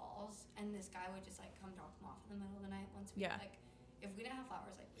Sioux Falls, and this guy would just like come drop them off in the middle of the night once we like, if we didn't have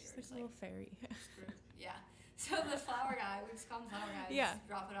flowers, like we were just like a little fairy. Screwed. Yeah. So the flower guy, we just call him flower guy. Just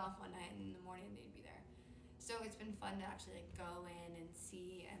drop it off one night, and in the morning they'd be there. So it's been fun to actually like go in and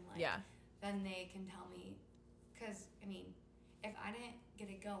see, and like then they can tell me, because I mean, if I didn't get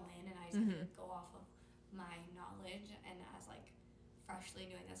to go in and I just had to go off of my knowledge and as like freshly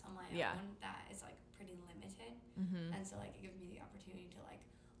doing this on my Yeah. own that is like pretty limited. Mm-hmm. And so like it gives me the opportunity to like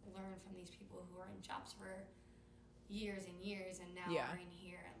learn from these people who are in shops for years and years and now Yeah. are in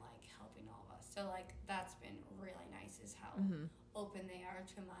here and like helping all of us. So like that's been really nice is how Mm-hmm. open they are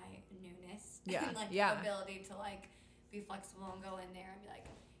to my newness Yeah. and like Yeah. ability to like be flexible and go in there and be like,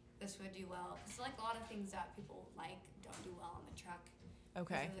 this would do well. Because like a lot of things that people like don't do well on the truck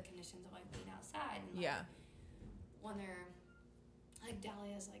Okay. because of the conditions of like being outside. And, like, Yeah. when they're like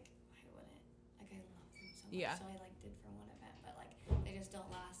dahlias, like I wouldn't like I love them so much. Yeah. So I like did for one event, but like they just don't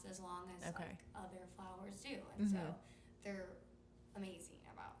last as long as Okay. like other flowers do, and so Mhm. they're amazing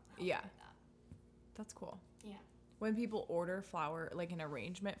about how Yeah. they do that. That's cool. Yeah. When people order flower, like an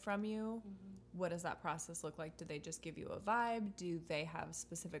arrangement from you, Mm-hmm. what does that process look like? Do they just give you a vibe? Do they have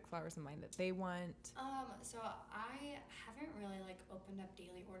specific flowers in mind that they want? So I haven't really like opened up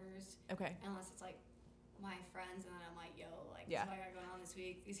daily orders Okay. unless it's like my friends, and then I'm like, yo, like Yeah. this is what I got going on this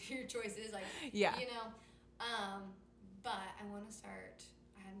week. These are your choices, like Yeah. you know. But I want to start.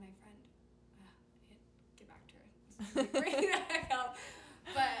 I had my friend. Get back to her. Bring that back up.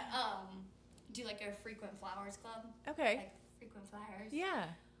 But do like a frequent flowers club. Okay. Like frequent flowers. Yeah.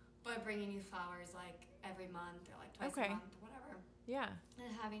 But bringing you flowers like every month or like twice Okay. a month or whatever, Yeah. and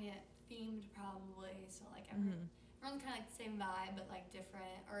having it themed probably. So like everyone's kind of like the same vibe, but like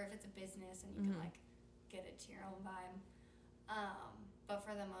different. Or if it's a business and you can like get it to your own vibe. But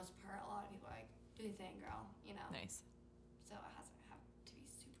for the most part, a lot of people are like, do your thing, girl. You know. Nice. So it hasn't have to be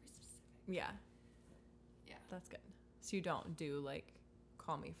super specific. Yeah. Yeah. That's good. So you don't do like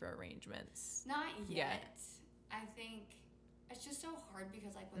call me for arrangements. Not Yeah. yet. I think it's just so hard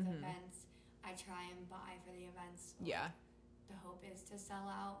because like with events, I try and buy for the events. Like, Yeah. the hope is to sell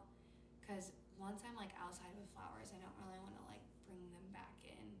out, because once I'm like outside with flowers, I don't really want to like bring them back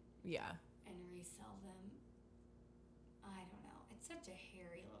in Yeah. and resell them. I don't know. It's such a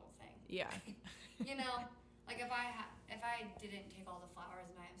hairy little thing. Yeah. You know, like if I didn't take all the flowers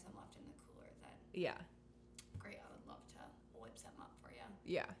and I have some left in the cooler, then Yeah. great. I would love to whip some up for you.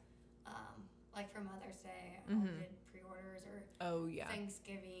 Yeah. Like for Mother's Day, I did pre-orders, or Oh yeah.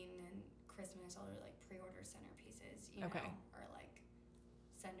 Thanksgiving and Christmas, I'll do like pre-order centerpieces, you Okay. know, or like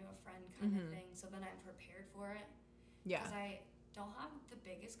send to a friend kind of thing. So then I'm prepared for it. Yeah. Because I don't have the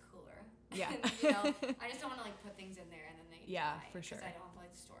biggest cooler. Yeah. And, you know, I just don't want to like put things in there and then they Yeah, die. for sure. Because I don't have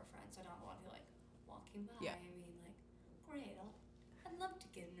like storefronts. So I don't have a lot of people like walking by Yeah. and being like, great, I'd love to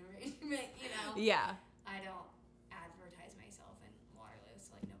get an arrangement, you know. Yeah. I don't advertise myself in Waterloo,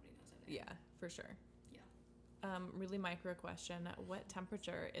 so like nobody knows I'm there. Yeah, for sure. Yeah. Really micro question. What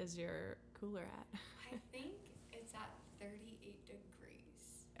temperature is your cooler at? I think it's at 38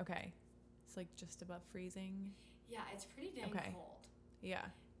 degrees. Okay. It's like just above freezing. Yeah, it's pretty dang Okay. cold. Yeah.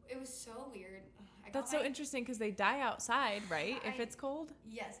 It was so weird. That's so interesting because they die outside, right? If it's cold.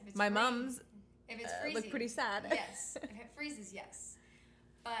 Yes, if it's My freezing. mom's If it's freezing. look pretty sad. Yes. If it freezes, yes.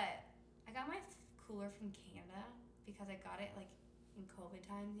 But I got my cooler from Canada because I got it like in COVID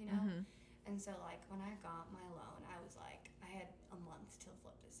times, you know? Mhm. And so like when I got my loan, I was like, I had a month to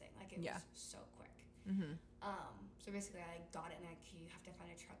flip this thing. Like it Yeah. was so quick. Mhm. So basically I like got it and you have to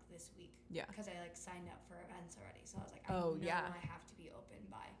find a truck this week. Yeah. Because I like signed up for events already. So I was like, Oh, I know yeah. I have to be open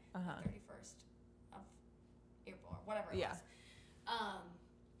by Uh-huh. the 31st of April or whatever it Yeah. was.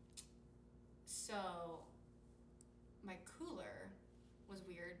 So my cooler was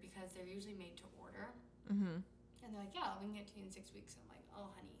weird because they're usually made to order. Mhm. And they're like, yeah, we can get to you in 6 weeks. I'm like, oh,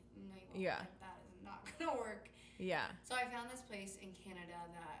 honey, no, you won't. Yeah. Like, that is not going to work. Yeah. So I found this place in Canada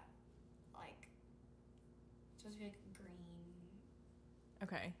that, like, it's supposed to be like a green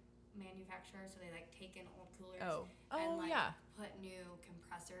Okay. manufacturer. So they, like, take in old coolers Oh. and, Oh like, yeah. put new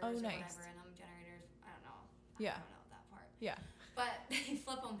compressors Oh, or nice. whatever in them, generators. I don't know. Yeah. I don't know that part. Yeah. But they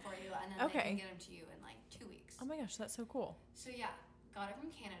flip them for you, and then they Okay. can get them to you in, like, 2 weeks. Oh my gosh, that's so cool. So yeah, got it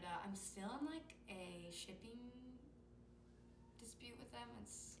from Canada. I'm still in like a shipping dispute with them.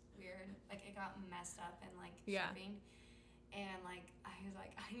 It's weird. Like it got messed up in like Yeah. shipping, and like I was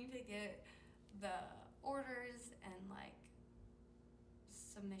like, I need to get the orders and like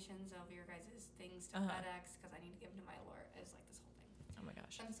submissions of your guys' things to FedEx because I need to give them to my lawyer. It was like this whole thing. Oh my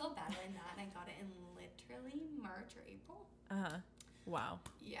gosh. So I'm still battling that, and I got it in literally March or April. Wow.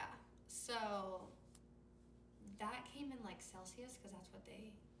 Yeah. So that came in like Celsius because that's what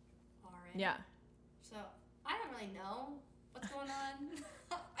they are in. Yeah. So I don't really know what's going on.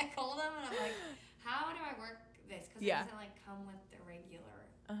 I called them and I'm like, how do I work this? Because Yeah. it doesn't like come with the regular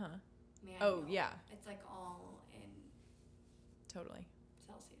manual. Oh yeah. It's like all in Totally.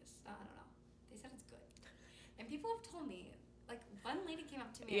 Celsius. I don't know. They said it's good. And people have told me, like one lady came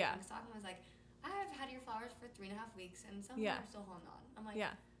up to me Yeah. and was talking and was like, I've had your flowers for 3.5 weeks, and some of Yeah. them are still holding on. I'm like,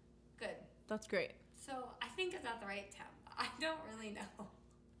 Yeah. good. That's great. So I think it's at the right temp. I don't really know.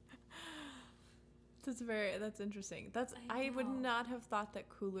 That's interesting. I would not have thought that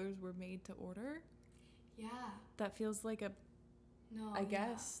coolers were made to order. Yeah. That feels like a, No. I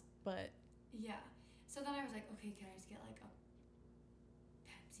guess, but Yeah. So then I was like, okay, can I just get like a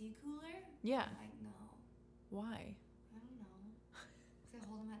Pepsi cooler? yeah. I'm like, no. Why? I don't know. Because they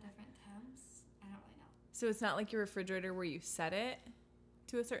hold them at different temps. I don't really know. So it's not like your refrigerator where you set it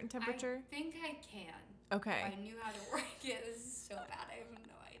to a certain temperature? I think I can. Okay. If I knew how to work it. This is so bad. I have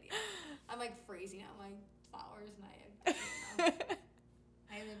no idea. I'm like freezing out my flowers, and I don't know.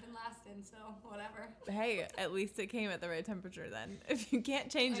 I live in Laston, so whatever. Hey, at least it came at the right temperature then. If you can't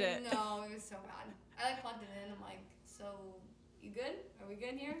change it. No, it was so bad. I like plugged it in. I'm like, so you good? Are we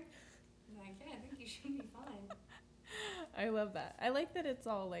good here? I'm like, yeah, I think you should be fine. I love that. I like that it's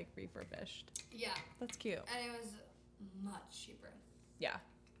all like refurbished. Yeah. That's cute. And it was much cheaper. Yeah.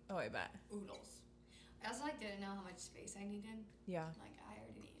 Oh, I bet. Oodles. I also like didn't know how much space I needed. Yeah. Like I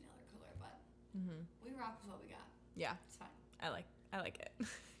already need another cooler, but we rock with what we got. Yeah. It's fine. I like it.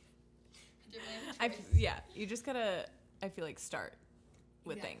 I You just gotta, I feel like, start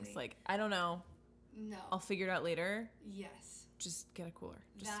with things. Like, I don't know. No. I'll figure it out later. Yes. Just get a cooler.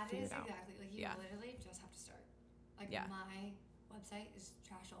 Just That figure is it out. exactly. Like you literally just have to start. Like my website is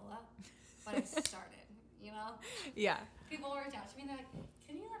trashola, but I started, you know? Yeah. People reach out to me and they're like,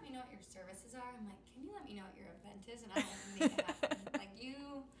 can you let me know what your services are? I'm like, can you let me know what your event is? And I'll make it happen. Like you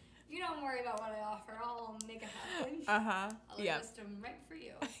don't worry about what I offer. I'll make it happen. Uh-huh. I'll list them right for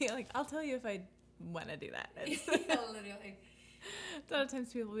you. Yeah, like, I'll tell you if I want to do that. Yeah, literally. A lot of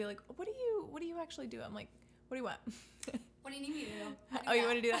times people will be like, what do you actually do? I'm like, what do you want? What do you need me to do? Oh, you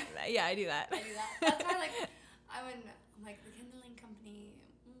want to do that? Yeah, I do that. I do that. That's why, like, I'm like the Kindling company.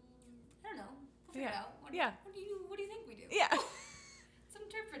 I don't know. We'll figure it out. What do you think we do? Yeah. It's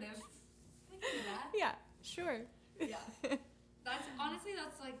interpretive. We can do that. Yeah. Sure. Yeah. That's honestly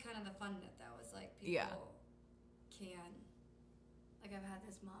like kind of the fun bit though. Is like people can. Like I've had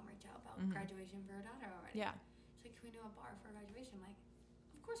this mom reach out about graduation for her daughter already. Yeah. She's like, can we do a bar for graduation? I'm like,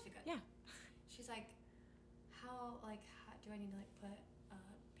 of course we could. Yeah. She's like, how do I need to like put a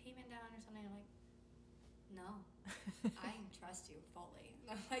payment down or something? I'm like, no, I trust you fully.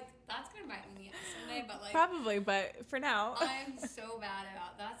 And I'm like, that's gonna bite me in the ass someday, but like probably, but for now, I'm so bad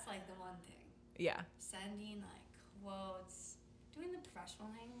about that's like the one thing. Yeah. Sending like quotes, doing the professional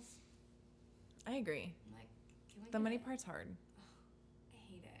things. I agree. I'm like, can we? The money part's hard. I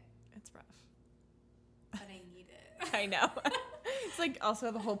hate it. It's rough. But I need it. I know. It's like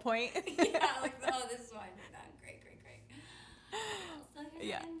also the whole point. Yeah, like, oh, this is why I did that. Great. Also, here's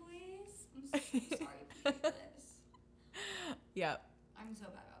Yeah. the invoice. I'm so sorry for this. Yep. I'm so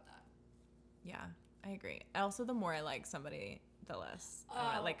bad about that. Yeah, I agree. Also, the more I like somebody, the less.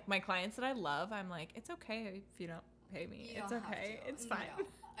 Oh. Like my clients that I love, I'm like, it's okay if you don't pay me. You It's don't have okay. to. It's No, fine.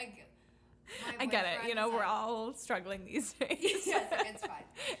 I I get it. boyfriend You know, is we're like- all struggling these days. Yes, like, it's fine.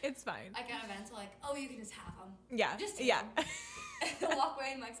 It's fine. I got events like, oh, you can just have them. Yeah. Just take yeah. them. And I walk away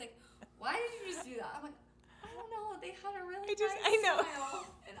and Mike's like, why did you just do that? I'm like, I don't know. They had a really I know. nice smile.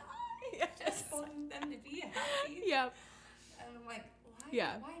 And I Yes. just wanted them to be happy. Yep. And I'm like, why?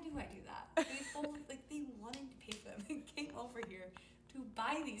 Yeah. Why do I do that? They wanted to pay for them. They came over here to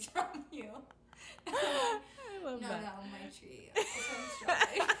buy these from you. And I'm like, I love no, that. no, my tree. I'm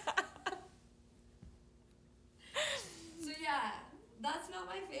struggling. So yeah, that's not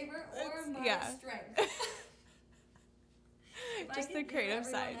my favorite or my strength. If Just I the could give creative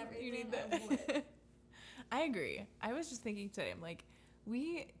everyone side. You need everything, I would. the. I agree. I was just thinking today, I'm like,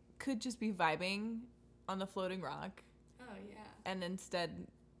 we could just be vibing on the floating rock, Oh yeah. and instead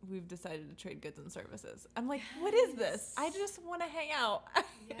we've decided to trade goods and services. I'm like, what is this? I just want to hang out.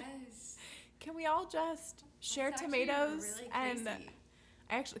 Yes. Can we all just share That's actually tomatoes? really And crazy.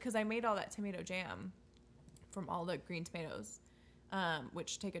 I actually, because I made all that tomato jam from all the green tomatoes,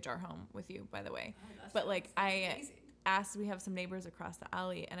 which take a jar home with you, by the way. Oh, that But like, sounds I amazing. asked, we have some neighbors across the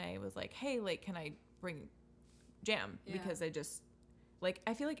alley, and I was like, hey, like, can I bring jam? Yeah. Because I just, like,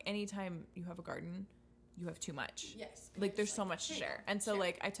 I feel like anytime you have a garden, you have too much. Yes. Like, it's there's so much to here you share. go, And so, share.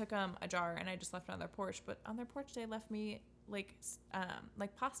 like, I took a jar and I just left it on their porch. But on their porch, they left me, like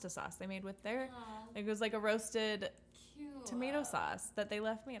pasta sauce they made with their, Aw, like, it was like a roasted cute. tomato sauce that they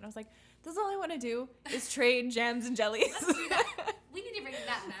left me. And I was like, this is all I want to do is trade jams and jellies. Let's do that. We need to bring that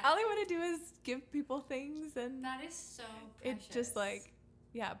back. All I want to do is give people things, and That is so precious. it's just like,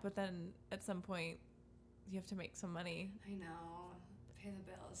 yeah, but then at some point you have to make some money. I know. Pay the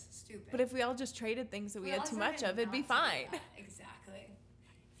bills. Stupid. But if we all just traded things that we had all too decided much of, it'd be not to do fine. that. Exactly.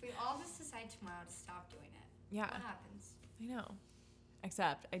 If we all just decide tomorrow to stop doing it, Yeah. what happens? I know.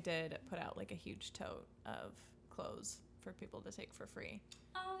 Except I did put out like a huge tote of clothes for people to take for free.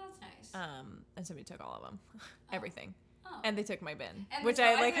 Oh, that's nice. And somebody took all of them. Oh. Everything. Oh. And they took my bin, And which so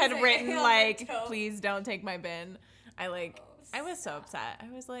I I like was had gonna say, written on like, the tote. please don't take my bin. I like, Oh, I was so sad. upset.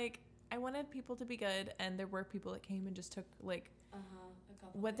 I was like, I wanted people to be good, and there were people that came and just took like A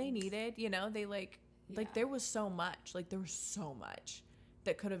couple what they things. needed. You know, they like Yeah. there was so much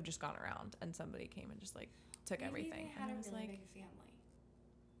that could have just gone around, and somebody came and just like took Maybe everything. They had And I a was really like, big family.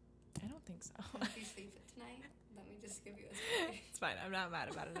 I don't think so. If you sleep it tonight, let me just give you a story. It's fine. I'm not mad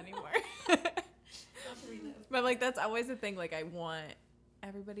about it anymore. Let's relive. But like that's always the thing. Like I want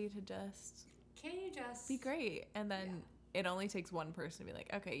everybody to just Can you just be great, and then it only takes one person to be like,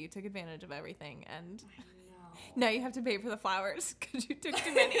 okay, you took advantage of everything, and I know. now you have to pay for the flowers because you took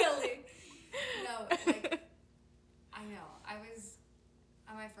too many. Really? No, like I know. I was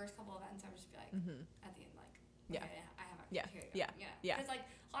on my first couple events. I would just be like, at the end, like, Yeah. okay, I have a Yeah. here you go. Yeah. Yeah. Because like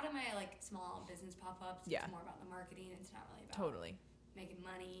a lot of my like small business pop-ups, Yeah. it's more about the marketing. It's not really about Totally. making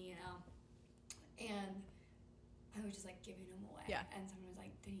money, you know. And I was just like giving them away. Yeah. And someone was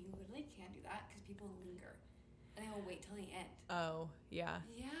like, "Then you literally can't do that because people linger, and they will wait till the end." Oh, yeah.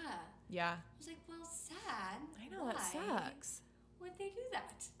 Yeah. Yeah. I was like, "Well, sad. I know, that Why sucks. would they do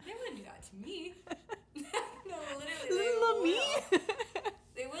that? They wouldn't do that to me." No, literally, they Little will. me.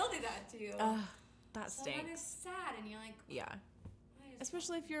 They will do that to you. That So that is stinks. sad, and you're like, Yeah. why is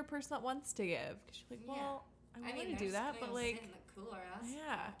Especially if you're a person that wants to give. Because you're like, Yeah. well, I that? want mean, to do they're that, just but gonna like, sit in the cooler. That's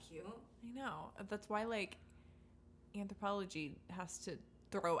yeah. not cute. I know. That's why like Anthropology has to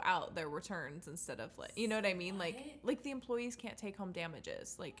throw out their returns instead of like, you know what I mean? What? Like the employees can't take home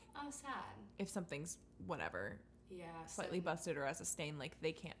damages. Like Oh, sad. if something's whatever Yeah. slightly so- busted or as a stain, like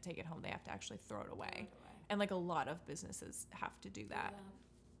they can't take it home. They have to actually throw it throw away. it away. And like a lot of businesses have to do that Yeah.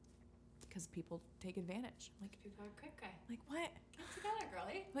 because people take advantage. Like People are quick guy. what? Get together,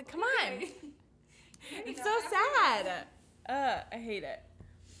 girly. Like, What come are you on. doing? It's You so know, everyone- sad. I hate it.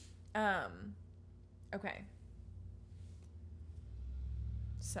 Okay.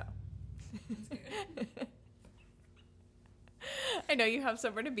 So. I know you have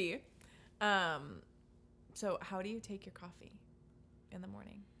somewhere to be. So how do you take your coffee in the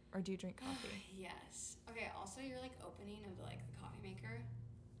morning? Or do you drink coffee? Yes. Okay, also your like opening of like the coffee maker.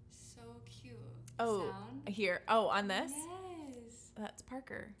 So cute. Oh, Sound. here. Oh, on this? Yes. That's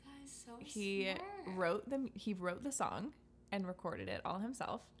Parker. That is so He smart. wrote the song and recorded it all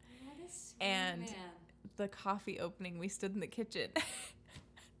himself. What a sweet And man. the coffee opening, we stood in the kitchen That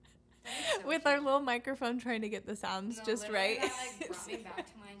is so with cute. our little microphone trying to get the sounds No, just literally, right. That like brought me back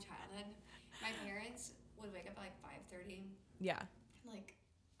to my childhood. My parents would wake up at like 5:30. Yeah. Like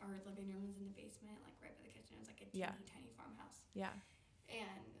our living room was in the basement, like right by the kitchen. It was like a teeny Yeah. tiny farmhouse. Yeah.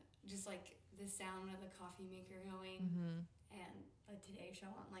 And just like the sound of the coffee maker going Mm-hmm. and the Today Show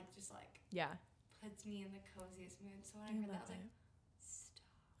on, like just like Yeah. puts me in the coziest mood. So when I I heard that, I love was like, it.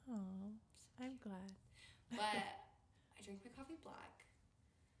 stop. Oh, I'm glad. But I drink my coffee black.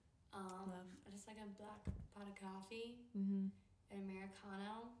 Love. Just like a black pot of coffee, Mm-hmm. an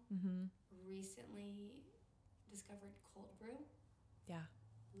Americano. Mm-hmm. Recently discovered cold brew. Yeah.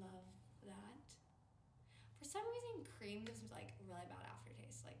 Love that. For some reason, cream gives me like really bad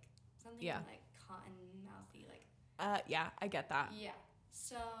aftertaste, like something Yeah. like cotton mouthy, like Yeah, I get that. yeah.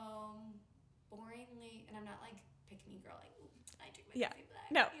 So boringly, and I'm not like pick me girl, like ooh, I drink my Yeah. coffee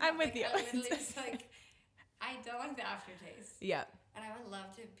black. No, I'm with like, you. I literally just like I don't like the aftertaste, Yeah. and I would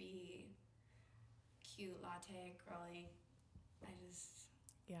love to be cute latte girly. I just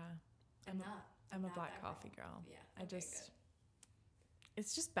Yeah. I'm not. I'm a not black that coffee girl. Yeah. I okay, just, good.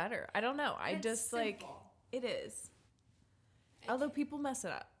 it's just better. I don't know. I It's just like, simple. it is. It- Although people mess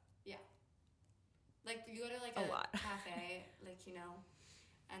it up. Like you go to like A a lot. cafe, like you know,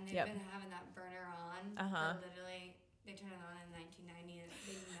 and they've Yep. been having that burner on Uh-huh. for literally they turned it on in 1990 and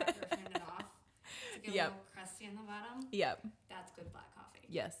they never turned it off. To get Yep. a little crusty on the bottom. Yep. That's good black coffee.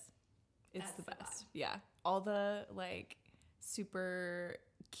 Yes. It's That's the the best. vibe. Yeah. All the like super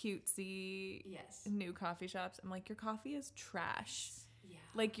cutesy Yes. new coffee shops. I'm like, your coffee is trash. Yeah.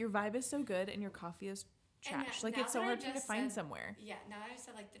 Like your vibe is so good and your coffee is And trash. now- Like it's so now that I hard for you to just find said- somewhere. Yeah. Now that I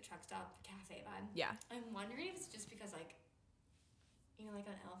said like the truck stop cafe vibe, Yeah. I'm wondering if it's just because like, you know, like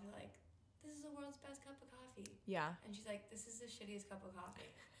on Elf, you're like, this is the world's best cup of coffee, Yeah. and she's like, this is the shittiest cup of coffee.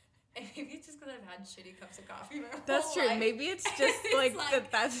 And maybe it's just because I've had shitty cups of coffee my That's whole true. life. Maybe it's just It's like,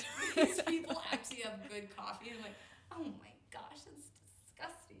 like- that's These people actually have good coffee, and I'm like, oh my gosh, that's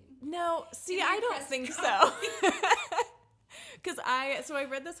disgusting. No, see, Give me I don't crusty think so. coffee. Because I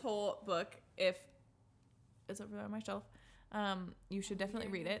read this whole book, if it's over there on my shelf, You should definitely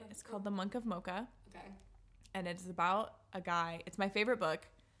read it. It's called The Monk of Mocha. Okay. And it's about a guy. It's my favorite book.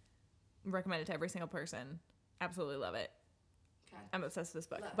 Recommend it to every single person. Absolutely love it. Okay. I'm obsessed with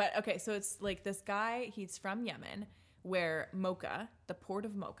this book. But okay, so it's like this guy, he's from Yemen, where Mocha, the port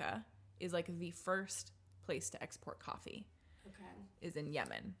of Mocha, is like the first place to export coffee. Okay. Is in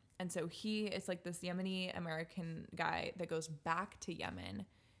Yemen. And so it's like this Yemeni American guy that goes back to Yemen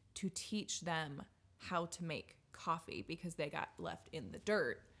to teach them how to make coffee because they got left in the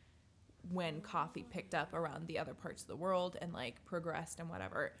dirt when coffee picked up around the other parts of the world and like progressed and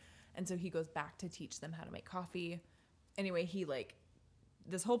whatever. And so he goes back to teach them how to make coffee. Anyway, he like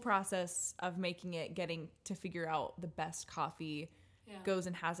this whole process of making it, getting to figure out the best coffee, goes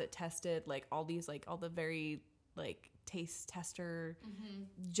and has it tested, like all these, like all the very like taste tester,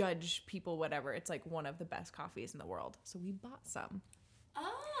 judge people, whatever. It's like one of the best coffees in the world. So we bought some.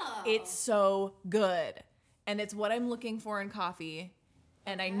 Oh. It's so good. And it's what I'm looking for in coffee.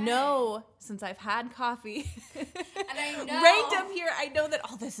 And I know, since I've had coffee, and I know ranked up here, I know that,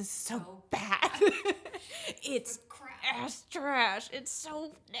 this is so bad. It's trash. It's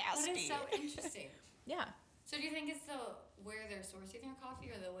so nasty. That is so interesting. Yeah. So do you think it's where they're sourcing their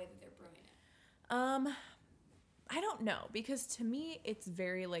coffee or the way that they're brewing it? I don't know, because to me, it's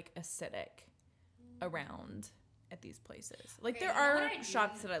very like acidic around at these places. Like there are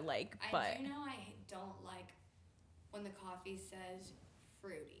shops that I like, but I do know I don't like when the coffee says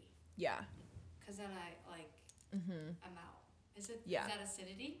fruity. Yeah. Because then I'm out. Is that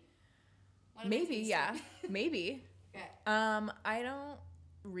acidity? Maybe, yeah. Maybe. Okay. I don't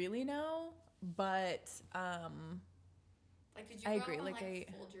really know, but like did you I grow agree. up on, like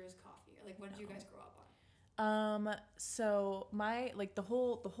Folgers coffee? Or, like what did you guys grow up on? So my like the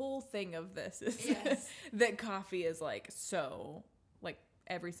whole thing of this is that coffee is like so like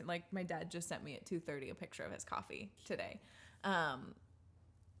like my dad just sent me at 2:30 a picture of his coffee today.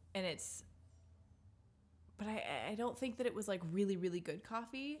 And it's, but I don't think that it was like really, really good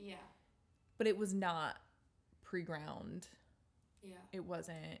coffee. Yeah. But it was not pre-ground. Yeah. It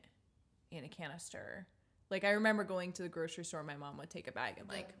wasn't in a canister. Like I remember going to the grocery store, my mom would take a bag and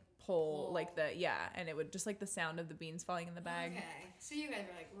like pull like and it would just like the sound of the beans falling in the bag. Okay. So you guys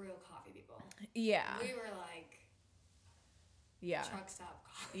were like real coffee people. Yeah. We were like truck stop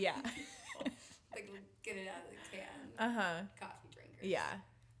coffee. Yeah. Like get it out of the can. Coffee drinkers. Yeah.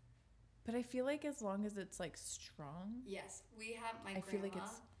 But I feel like as long as it's like strong. Yes. We have my I grandma. feel like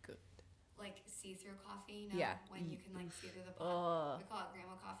it's good. Like see-through coffee now. Yeah. When you can like see through the pot. We call it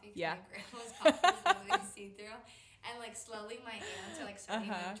grandma coffee. Yeah. My grandma's coffee is literally see-through. And like slowly my aunts are like starting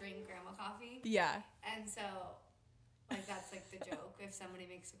to drink grandma coffee. Yeah. And so like that's like the joke. If somebody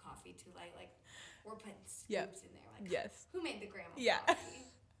makes a coffee too light, like we're putting scoops in there. Like who made the grandma coffee?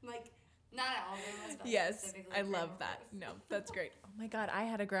 Like not all grandmas, but specifically I love that. Ruth. No, that's great. Oh my God, I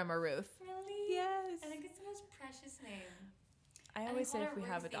had a Grandma Ruth. Really? Yes. I think it's the most precious name. I always say if we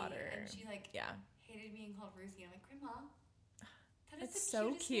have a daughter. And she like hated being called Ruthie. I'm like, Grandma, that is the so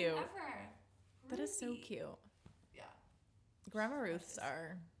cutest cute. name ever. That is so cute. Yeah. Grandma Ruths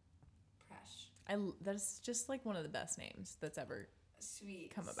are fresh. That's just like one of the best names that's ever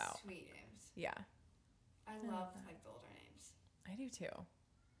come about. Sweet names. Yeah. I love like the older names. I do too.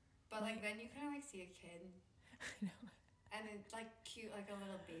 But like then you kind of like see a kid. I know. And it's like cute, like a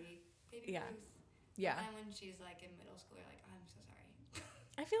little baby Ruth. Yeah. And when she's like in middle school, you're like, I'm so sorry.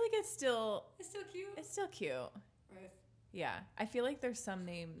 I feel like it's still cute. It's still cute. Ruth. Yeah. I feel like there's some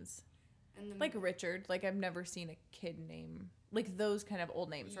names like Richard. Like I've never seen a kid name like those kind of old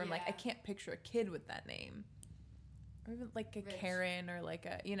names where I'm like I can't picture a kid with that name. Or even like a Karen or like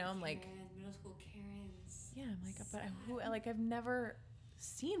a I'm like middle school Karens. Yeah, I'm like but who like I've never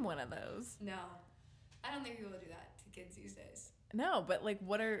seen one of those. No. I don't think people do that to kids these days. No, but like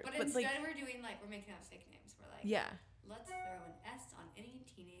what are But instead we're doing like we're making up fake names. We're like let's throw an S on any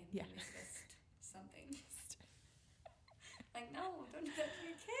teen name and make this something. Like no, don't do that to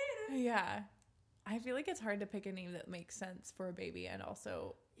your kid. Yeah. I feel like it's hard to pick a name that makes sense for a baby and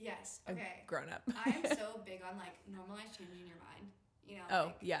also a grown up. I am so big on like normalize changing your mind.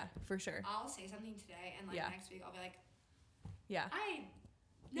 For sure. I'll say something today and like next week I'll be like I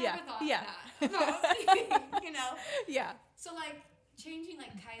never thought that about me, Yeah. So like changing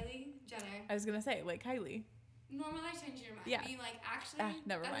like Kylie Jenner. I was gonna say like Kylie. Normalize changing your mind. Yeah. Being like actually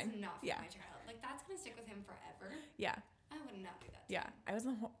never mind. Is not for my child. Like that's gonna stick with him forever. Yeah. I would not do that. Yeah. I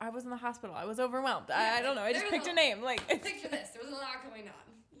was in the hospital. I was overwhelmed. I don't know. I just picked a name. Like picture this. There was a lot going on.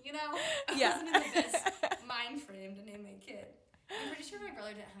 I wasn't in the best mind frame to name my kid. I'm pretty sure my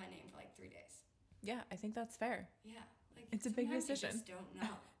brother didn't have a name for like 3 days. Yeah, I think that's fair. Yeah. Like it's a big decision. You just don't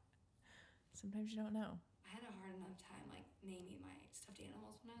know. Sometimes you don't know. I had a hard enough time like naming my stuffed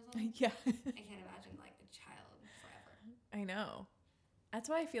animals when I was little. Yeah. I can't imagine like a child forever. I know. That's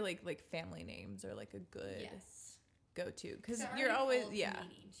why I feel like family names are like a good go-to because you're always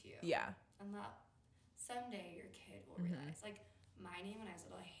meaning to you. Yeah. And that someday your kid will realize. Like my name when I was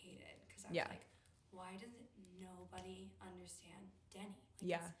little, I hated because I was like, why does nobody understand Denie?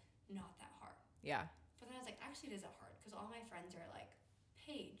 Like, it's not that hard. Yeah. But then I was like, actually, it is that hard because all my friends are like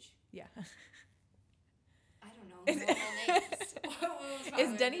Paige. Yeah. I don't know normal names.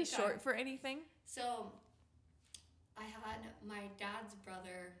 Is Denie short for anything? So, I had my dad's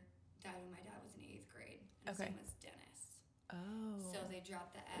brother died when my dad was in 8th grade. And his name was Dennis. Oh. So they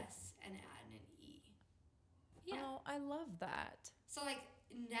dropped the S and added an E. Yeah. Oh, I love that. So like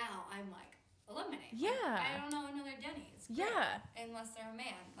now I'm like eliminate. Yeah. Like, I don't know another Denny's. Yeah. Unless they're a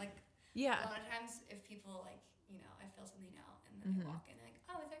man. Like a lot of times if people like, you know, I fill something out and then they walk in and like,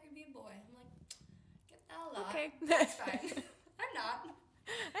 oh, I thought you'd be a boy. I'm like, get the hell out. Okay. That's fine. I'm not.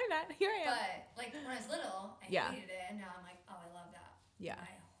 I'm not. Here I am. But like when I was little, I hated it, and now I'm like, oh, I love that. Yeah.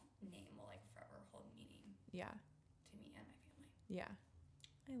 My name will like forever hold meaning. Yeah. To me and my family. Yeah.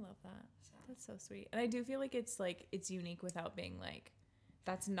 I love that. So. That's so sweet. And I do feel like it's unique without being like,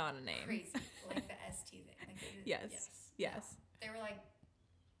 that's not a name. Crazy. Like the ST thing. Like yes. No. They were like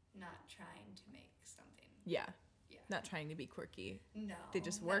not trying to make something. Yeah. Not trying to be quirky. No. They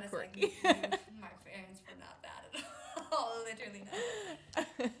just were quirky. Like, my parents were not that at all. Literally not.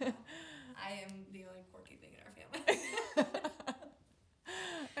 No. I am the only quirky thing in our family.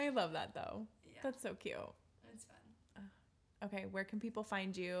 I love that though. Yeah. That's so cute. It's fun. Okay, where can people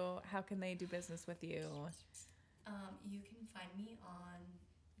find you? How can they do business with you? You can find me on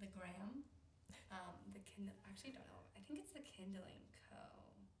the gram. Actually, don't know. I think it's the Kindling Co.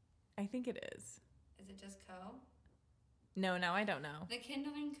 I think it is. Is it just Co? No, now I don't know. The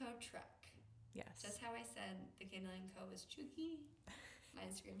Kindling Co. truck. Yes. Just how I said the Kindling Co. was Chuki. My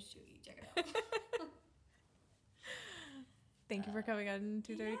Instagram's Chuki. Check it out. Thank you for coming on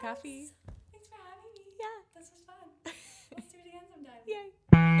 2:30 Coffee. Thanks for having me. Yeah. This was fun. Let's do it again sometime. Yay.